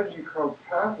the strategy called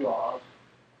Pavlov,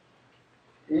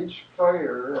 each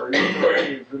player or each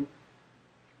organism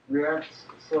reacts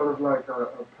sort of like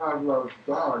a Pavlov's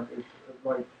dog. It's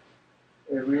like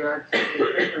it reacts as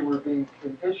if it were being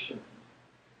conditioned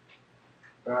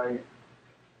by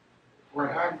what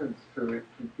happens to it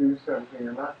to do something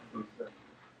or not to do something.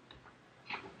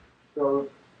 So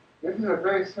this is a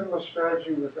very simple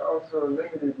strategy with also a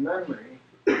limited memory.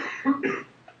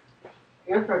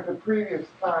 If at the previous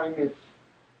time it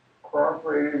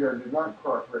cooperated or did not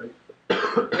cooperate, if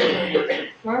it was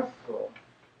successful,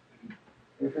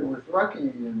 if it was lucky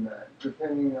in that,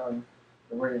 depending on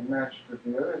the way it matched with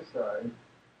the other side,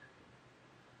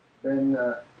 then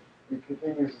it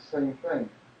continues the same thing.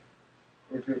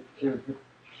 If it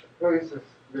plays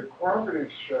the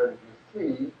cooperative strategy C,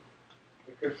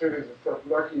 it considers itself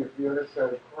lucky if the other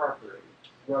side cooperates.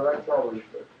 Well, that's always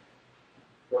good.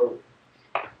 So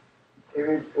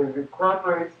if it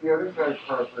cooperates, the other side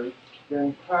cooperates,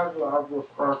 then Pavlov will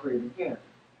cooperate again.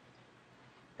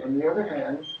 On the other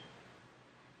hand,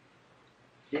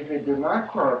 if it did not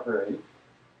cooperate,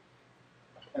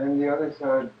 and the other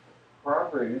side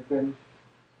cooperated, then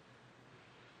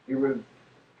it would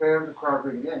fail to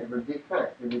cooperate again. It would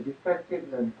defect. If it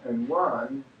defected and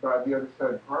won by the other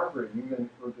side cooperating, then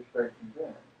it will defect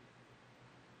again.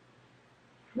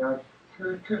 Now,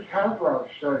 through two Pavlov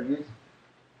strategies,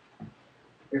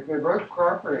 if they're both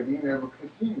cooperating, they will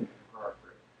continue to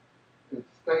cooperate. It's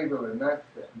stable in that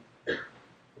sense.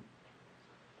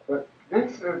 But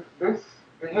this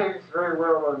behaves very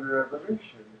well under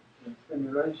evolution in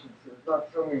simulations. It's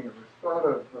not something that was thought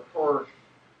of before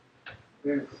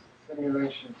these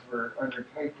simulations were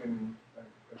undertaken in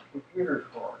a computer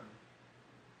form.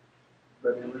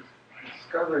 But it was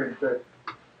discovered that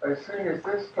as soon as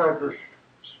this type of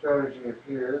strategy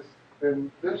appears,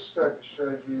 then this type of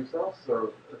strategy is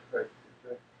also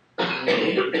effective.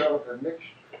 You develop a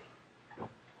mixture.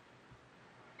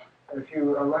 If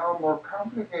you allow more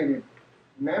complicated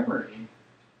memory,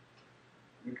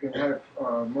 you can have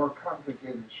more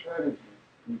complicated strategies.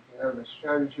 You can have a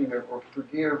strategy that will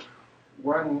forgive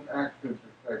one act of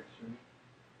detection,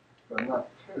 but not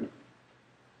two,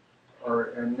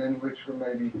 and then which will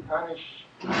maybe punish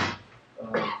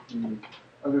the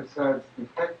other side's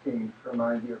defecting from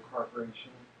ideal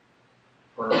cooperation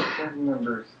for a certain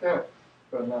number of steps,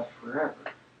 but not forever.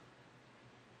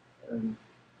 And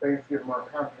things get more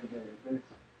complicated. There's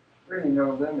really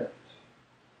no limit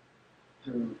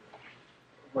to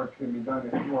what can be done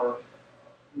if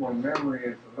more memory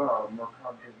is allowed, more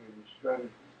complicated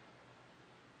strategies.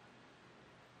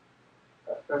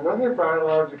 Another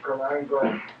biological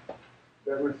angle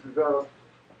that was developed,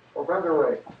 oh, by the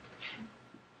way,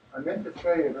 I meant to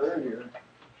say it earlier,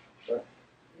 but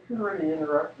you can really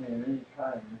interrupt me at any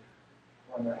time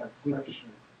when I have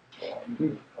questions.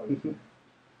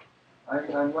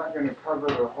 I'm not going to cover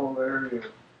the whole area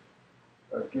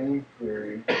of game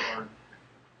theory or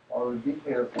all the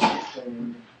details of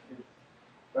anything. It's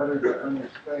better to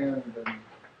understand than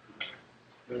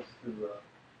just to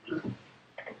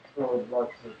absorb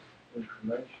lots of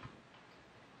information.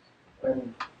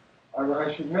 And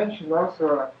I should mention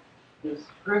also this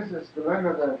prisoner's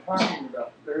dilemma that I'm talking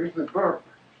about. There is a book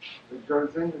that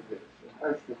goes into this. It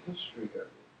has the history of it.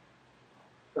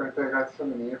 In fact, I got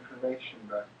some of the information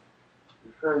by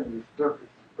referring to this book.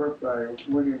 It's a book by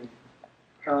William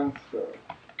Constow.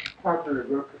 A popular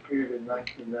book, appeared in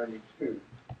 1992.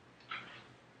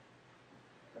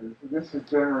 And this is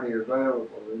generally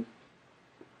available.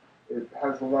 It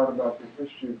has a lot about the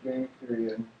history of game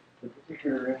theory and the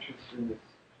particular interest in this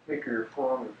particular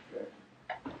form of game.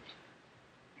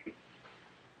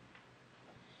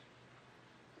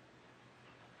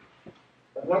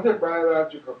 Another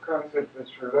biological concept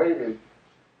that's related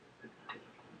has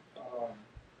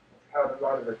had a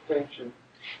lot of attention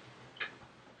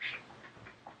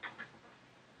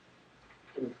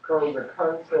called the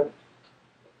concept,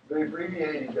 they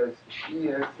abbreviated as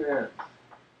ESNs,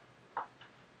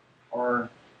 or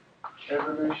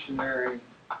evolutionary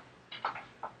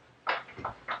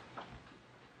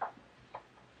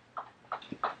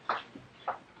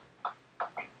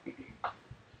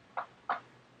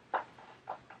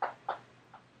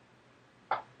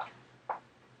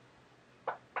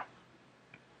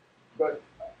but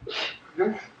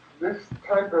this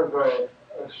type of a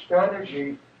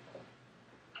strategy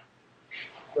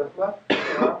does not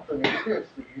often exist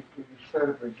if you set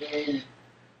up a game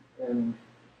in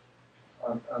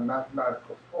a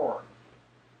mathematical form.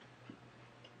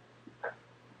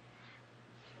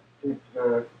 It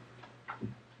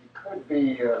could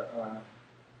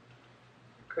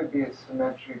be a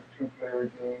symmetric two-player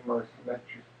game, or a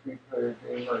symmetric three-player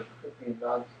game, or it could be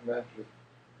non-symmetric.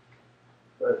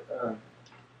 But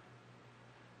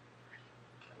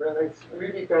well, it's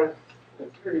really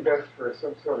best for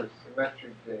some sort of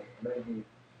symmetric game, maybe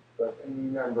but any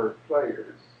number of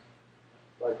players.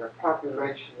 Like a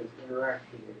population is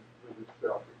interacting with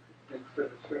itself. It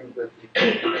could assume that the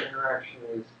interaction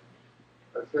is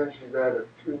essentially that of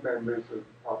two members of the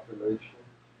population,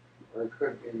 or it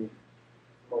could be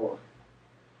more.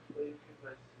 What do you mean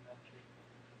by symmetric?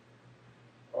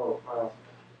 Oh,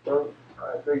 well,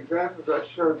 the examples I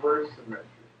showed were symmetric.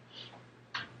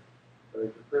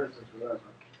 Like the person's dilemma.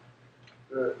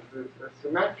 The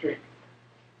symmetric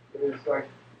is like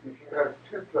if you have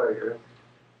two players,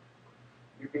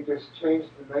 you can just change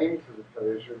the names of the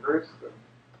players, reverse them,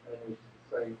 and it's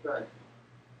the same thing.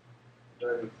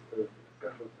 That is the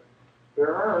simple thing.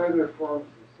 There are other forms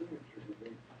of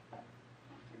symmetry.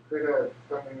 You could have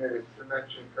something that is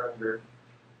symmetric under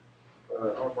a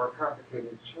more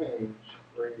complicated change,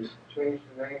 where you change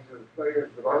the names of the players,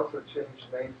 but also change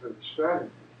the names of the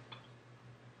strategies.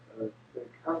 The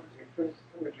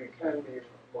symmetry can be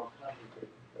more complicated,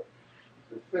 but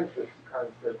the simplest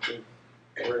concept is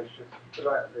where it's just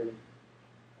flatly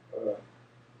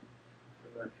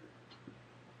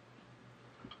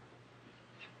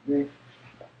symmetric.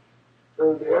 So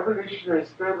the evolutionary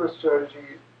stable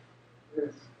strategy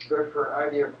is therefore an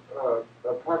idea of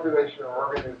a population of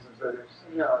organisms that are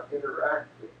somehow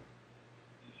interacting.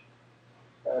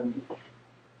 And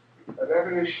an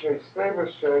evolutionary stable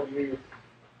strategy is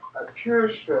a pure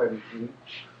strategy,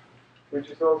 which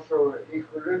is also an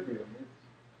equilibrium.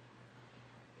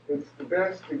 It's the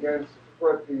best against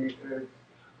what the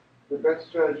best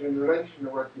strategy in relation to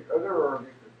what the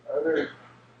other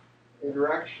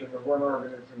interaction of one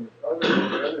organism with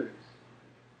others,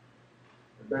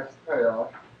 the best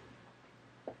payoff.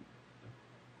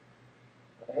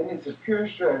 And it's a pure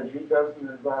strategy, doesn't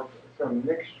involve some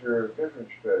mixture of different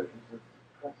strategies.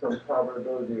 It's some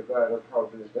probability of that or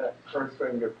probability of that.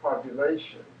 Corresponding to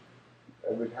population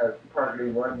that would have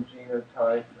partly one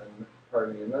genotype and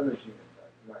partly another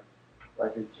genotype,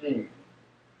 like a gene.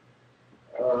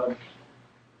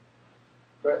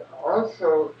 But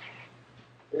also,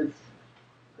 it's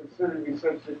considered to be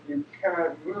such that you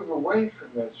cannot move away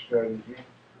from that strategy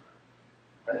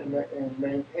and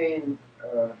maintain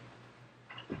a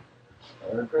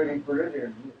good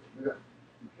equilibrium. You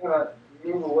cannot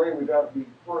move away without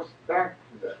being forced back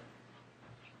to that.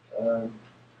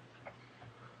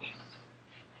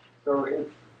 So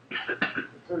it's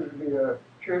considered to be a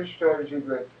pure strategy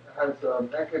that has a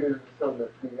mechanism so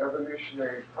that the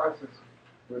evolutionary process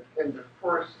would tend to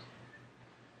force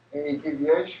any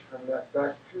deviation from that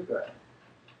back to that.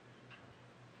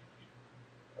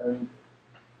 And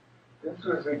this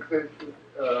was existed,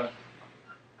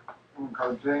 someone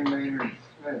called J. Maynard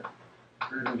Smith,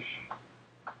 British.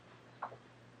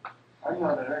 I'm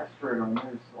not an expert on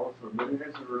this also, but it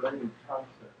is a related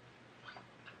concept.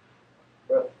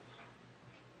 But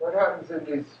what happens in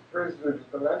these prisoner's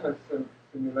dilemma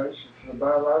simulations from a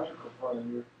biological point of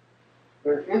view,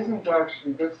 there isn't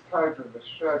actually this type of a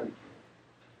strategy.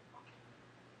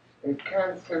 It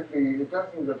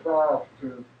doesn't evolve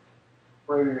to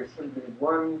where there's simply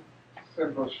one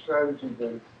simple strategy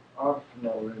that is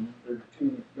optimal in the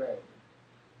repeated game.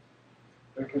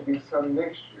 There could be some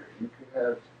mixture. You could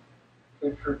have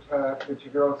tit for tat, but you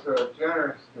could also have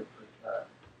generous tit for tat.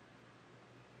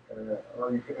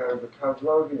 Or you could have the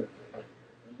Pavlovian behavior.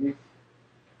 And these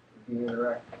would be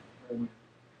interactive. And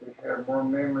they could have more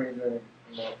memory than it's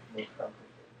more complicated.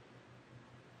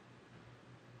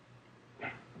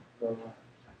 So,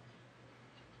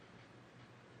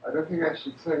 I don't think I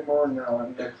should say more now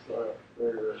unless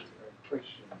there are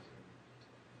questions.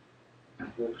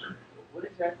 What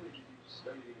exactly did you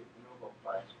study the Nobel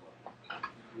Prize for?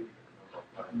 You the Nobel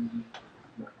Prize? Mm-hmm.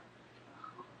 I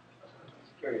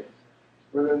was curious.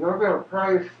 Well, the Nobel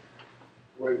Prize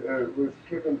was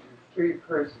given to three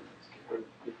persons.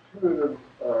 The two of them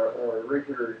are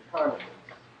regular economists.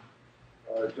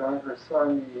 John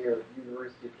Harsanyi of the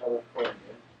University of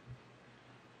California,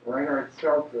 Reinhard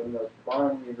Selten of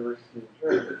Bonn University in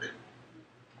Germany.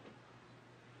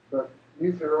 But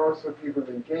these are also people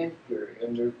in game theory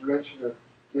and the relation of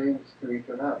games to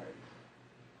economics.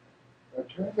 It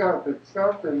turns out that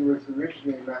Selten was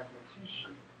originally a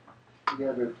mathematician. He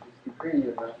had his degree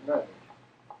in mathematics.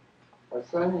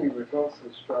 Harsanyi was also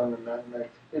strong in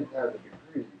mathematics, didn't have a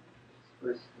degree. His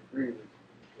first degree was in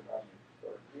economics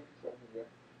or maybe something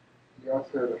else. He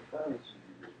also had a pharmacy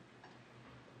degree.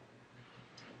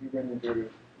 He went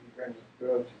to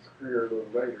build his career a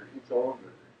little later. He's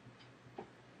older.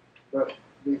 But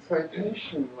the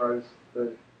citation was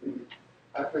the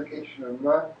application of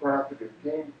non-cooperative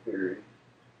game theory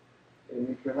in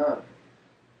economics.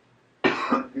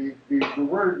 And the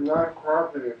word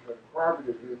non-cooperative and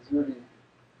cooperative is really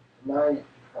my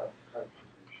contribution.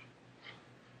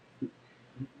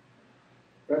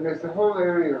 And there's a whole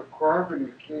area of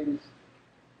cooperative games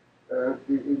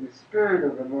in the spirit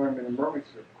of the Neumann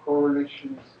moments of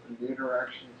coalitions and the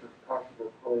interactions of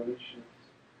possible coalitions.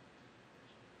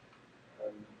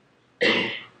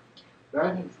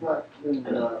 That has not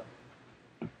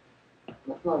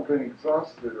been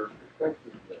exhausted or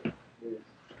perfected yet.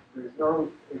 There's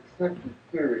no accepted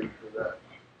theory for that,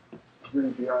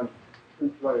 really beyond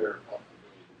two-player possibility.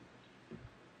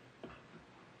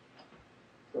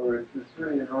 So it's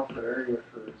really an open area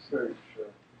for research.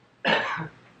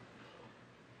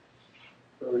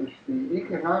 So it's the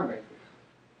economics.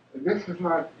 This is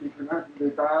not economic. The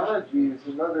biology is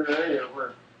another area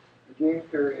where the game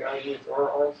theory ideas are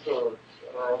also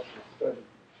studied.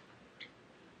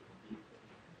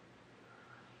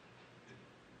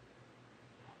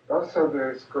 Also,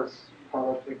 there's, of course,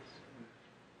 politics.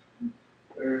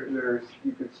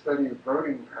 You could study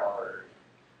voting power,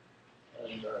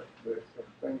 and there's some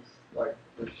things like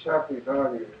the Shapley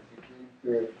value is a game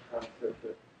theory concept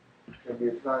that can be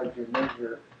applied to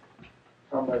measure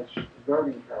how much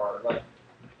voting power, like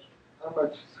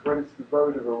what is the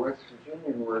vote of a West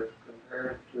Virginian worth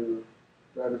compared to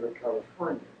that of a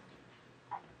Californian.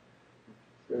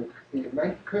 So, see,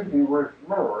 it could be worth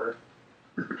more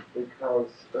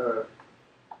because,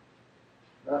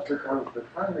 not because of the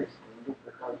congressmen, but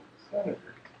because of the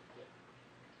senators.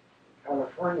 In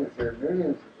California, there are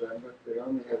millions of them, but they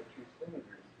only have two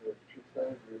senators. They have two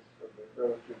senators from the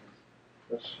relatively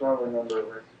much smaller number of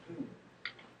West Virginians.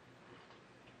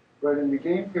 But in the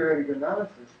game theoretic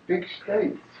analysis, big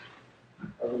states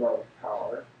have a lot of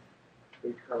power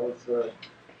because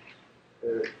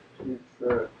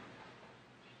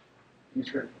you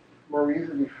can more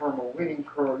easily form a winning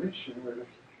coalition with a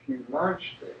few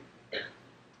large states.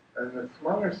 And the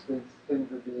smaller states tend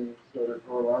to be sort of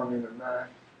go along in a mass,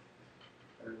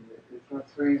 and it's not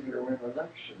so easy to win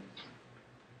elections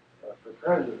for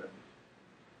president.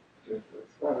 It's the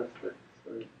smaller states.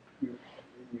 So you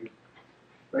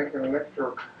make an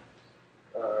electoral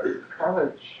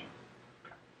college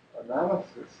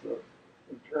analysis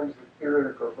in terms of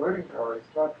theoretical voting power,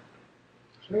 it's not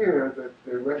clear that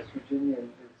the West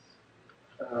Virginian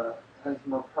has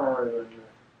more power than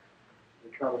the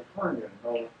Californian.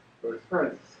 But as far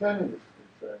as the Senate is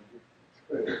concerned, it's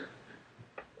clear.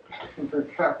 Per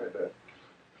capita.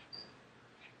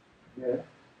 Yeah?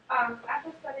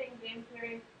 After studying game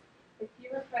theory, if you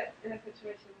were put in a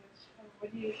situation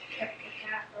would you check the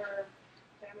cat or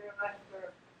family life or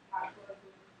password?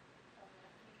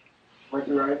 What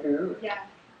do I do? Yeah.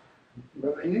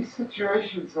 Well, these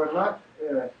situations are not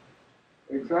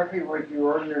exactly what you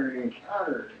ordinarily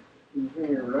encounter in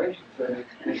human relations, and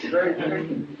it's very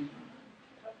tricky.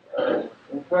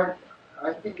 In fact,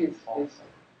 I think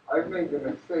I've made the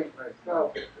mistake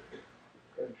myself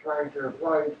in trying to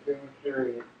apply game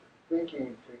theory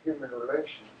thinking to human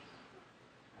relations.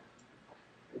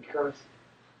 Because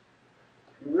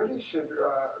you really should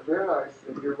realize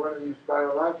that you're one of these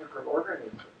biological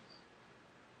organisms,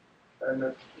 and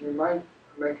that you might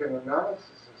make an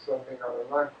analysis of something on a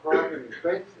non-cooperative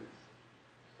basis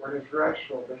when it's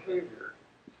rational behavior.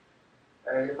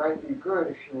 And it might be good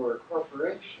if you were a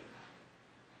corporation,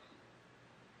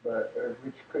 but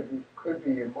which could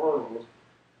be immoral.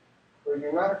 But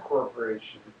you're not a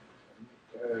corporation.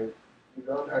 You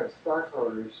don't have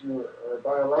stockholders. You are a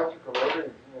biological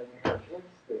organism, and you have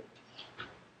instincts.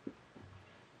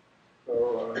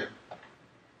 So,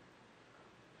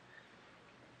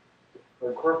 for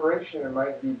a corporation, it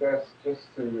might be best just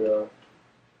to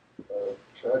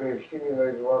try to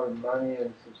accumulate a lot of money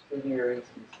and subsidiaries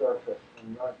and stuff,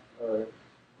 and not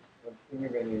of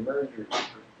human mergers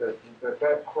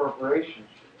that corporation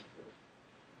should exist.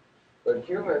 But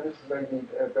humans may be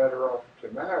better off to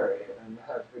marry and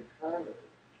have big families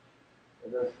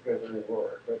and thus get a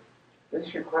reward. But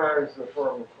this requires a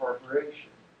form of cooperation.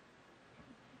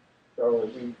 So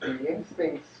the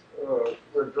instincts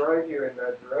will drive you in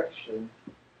that direction,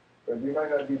 but you might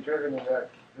not be driven in that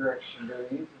direction very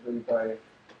easily by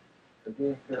a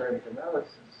game theoretic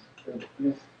analysis, at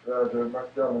least the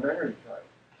most elementary type.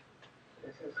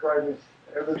 This is why this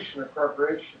evolution of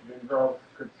cooperation involves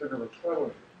considerable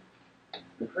subtlety.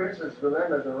 The prisoner's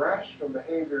dilemma, the rational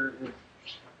behavior is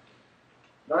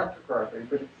not to cooperate,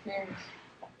 but it seems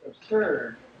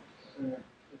absurd and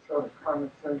it's sort of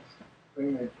common sense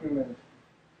thing that humans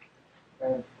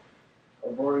can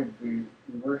avoid the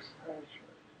worst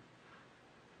punishment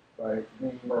by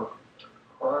being more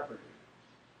cooperative.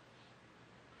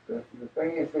 The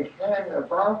thing is, they can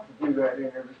evolve to do that in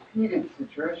a repeated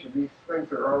situation. These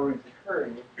things are always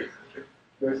occurring.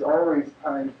 There's always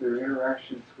times there are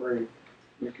interactions where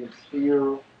you can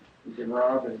steal, you can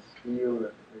rob and steal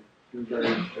and do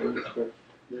various things, but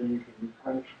then you can be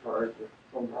punished for it with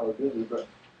some probability. But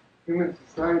human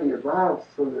society evolves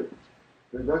so that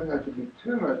there doesn't have to be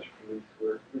too much police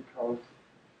work because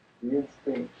the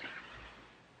instinct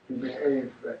to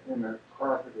behave in a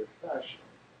cooperative fashion.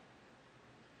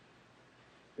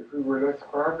 If we were less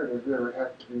cooperative, there would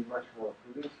have to be much more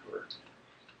police work.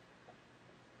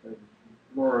 And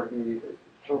more of the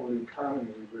total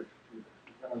economy would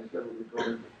go into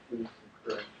police and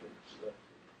corrections.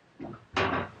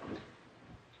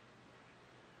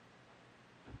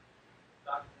 Dr.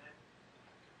 Nash,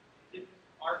 is it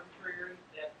arbitrary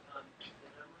that the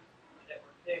numbers that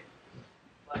were picked,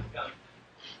 like, I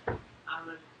don't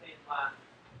understand why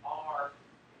R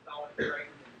is always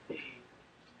greater than T.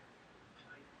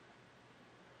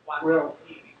 Why would T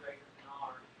be greater than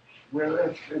R? Well,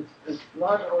 it's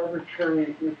not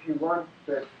arbitrary if you want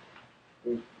that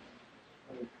the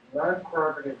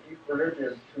non-cooperative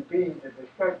equilibrium to be the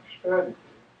defect strategy.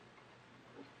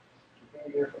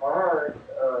 If R,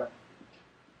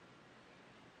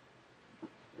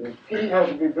 if T had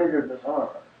to be bigger than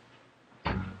R.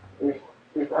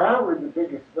 If R were the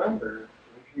biggest number,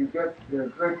 if you get the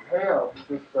good payoff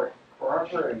just by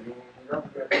cooperating, you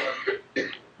don't get much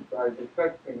by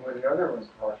defecting when the other one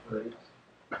cooperates,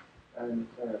 and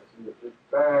it's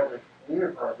bad if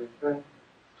neither cooperates, then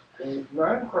the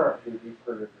non-cooperative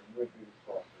equilibrium would be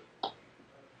cooperative.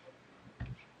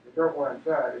 You don't want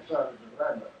that. It's not a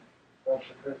dilemma. That's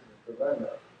a business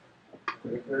dilemma.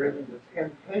 If there isn't a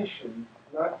temptation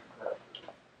not to cooperate,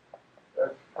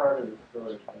 that's part of the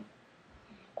story.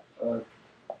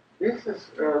 This is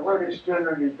what is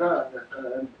generally done,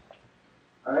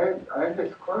 and I'm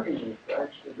just quoting this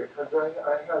actually because I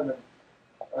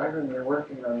haven't been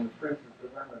working on the Princess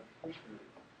Dilemma history,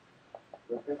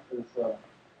 but this is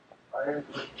I have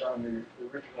worked on the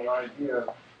original idea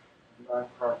of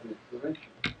non-cooperative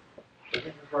solution. So this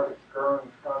is what it's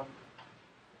grown from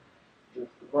this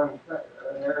one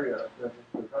an area that has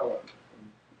developed.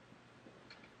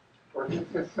 Or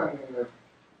this is something that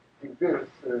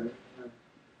exists.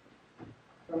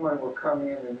 Someone will come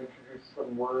in and introduce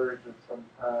some words at some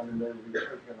time, and they will be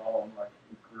taken on like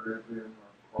equilibrium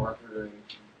or cooperative,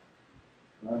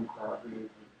 non-cooperative,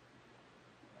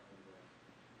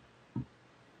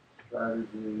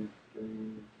 strategies,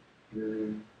 games,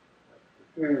 theory.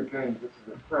 The theory of games, this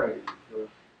is a phrase. So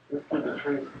this could be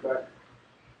traced back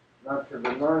not to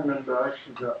the Norman, but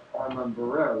actually to Armand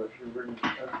Borel, if you really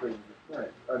translate the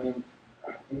phrase. I mean,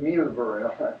 Emile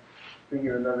Borel, thinking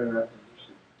of another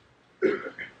mathematician.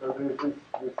 So there's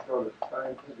this sort of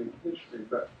scientific history,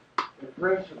 but in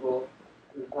principle,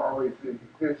 there's always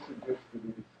exists and just to be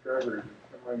discovered, and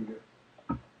someone gets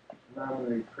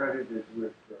nominally credited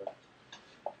with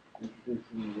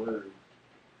introducing the words.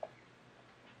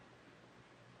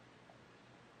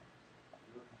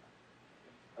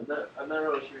 I'm not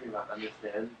really sure you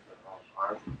understand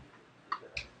R,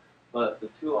 but the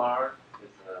 2R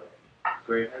is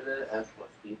greater than S plus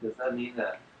T. Does that mean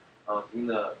that in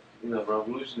the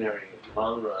revolutionary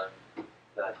long run,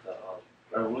 that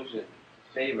revolution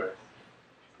favors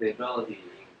stability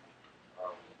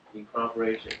in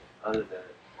cooperation other than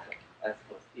S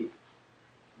plus T?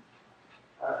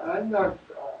 I'm not.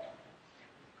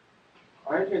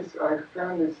 I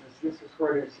found this is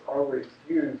what is always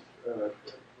used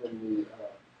when the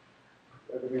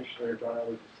evolutionary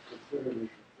biologists consider this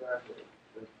exactly.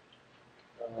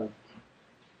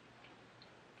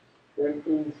 That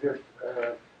means that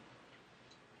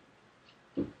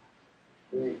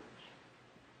the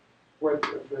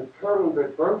total that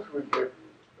both would get,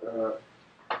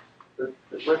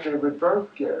 what they would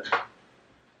both get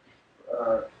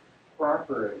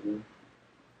cooperating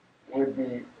would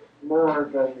be more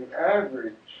than the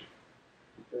average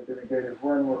that they would get if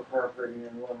one were cooperating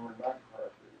and one were not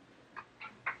cooperating.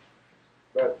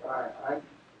 But I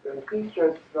think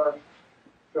that's not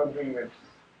something that's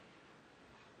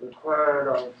required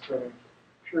on some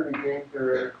purely game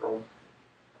theoretical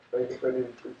basis, but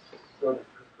it's sort of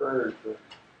preferred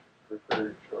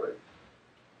choice.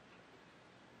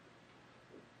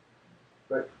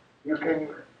 But you can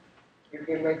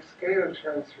make scalar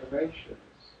transformations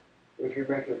if you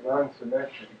make it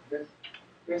non-symmetric.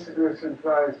 This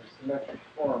implies a symmetric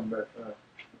form, but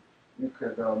you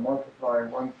could multiply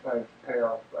one side's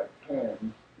payoff by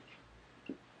 10,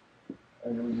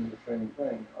 and it would do the same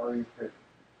thing. Or you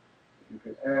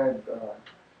could add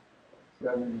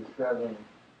 77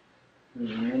 to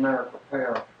the numerical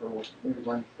payoff for either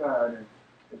one side, and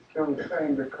it's still the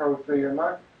same because they are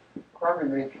not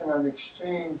they cannot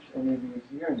exchange any of these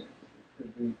units. It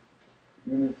could be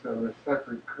units of a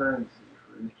separate currency.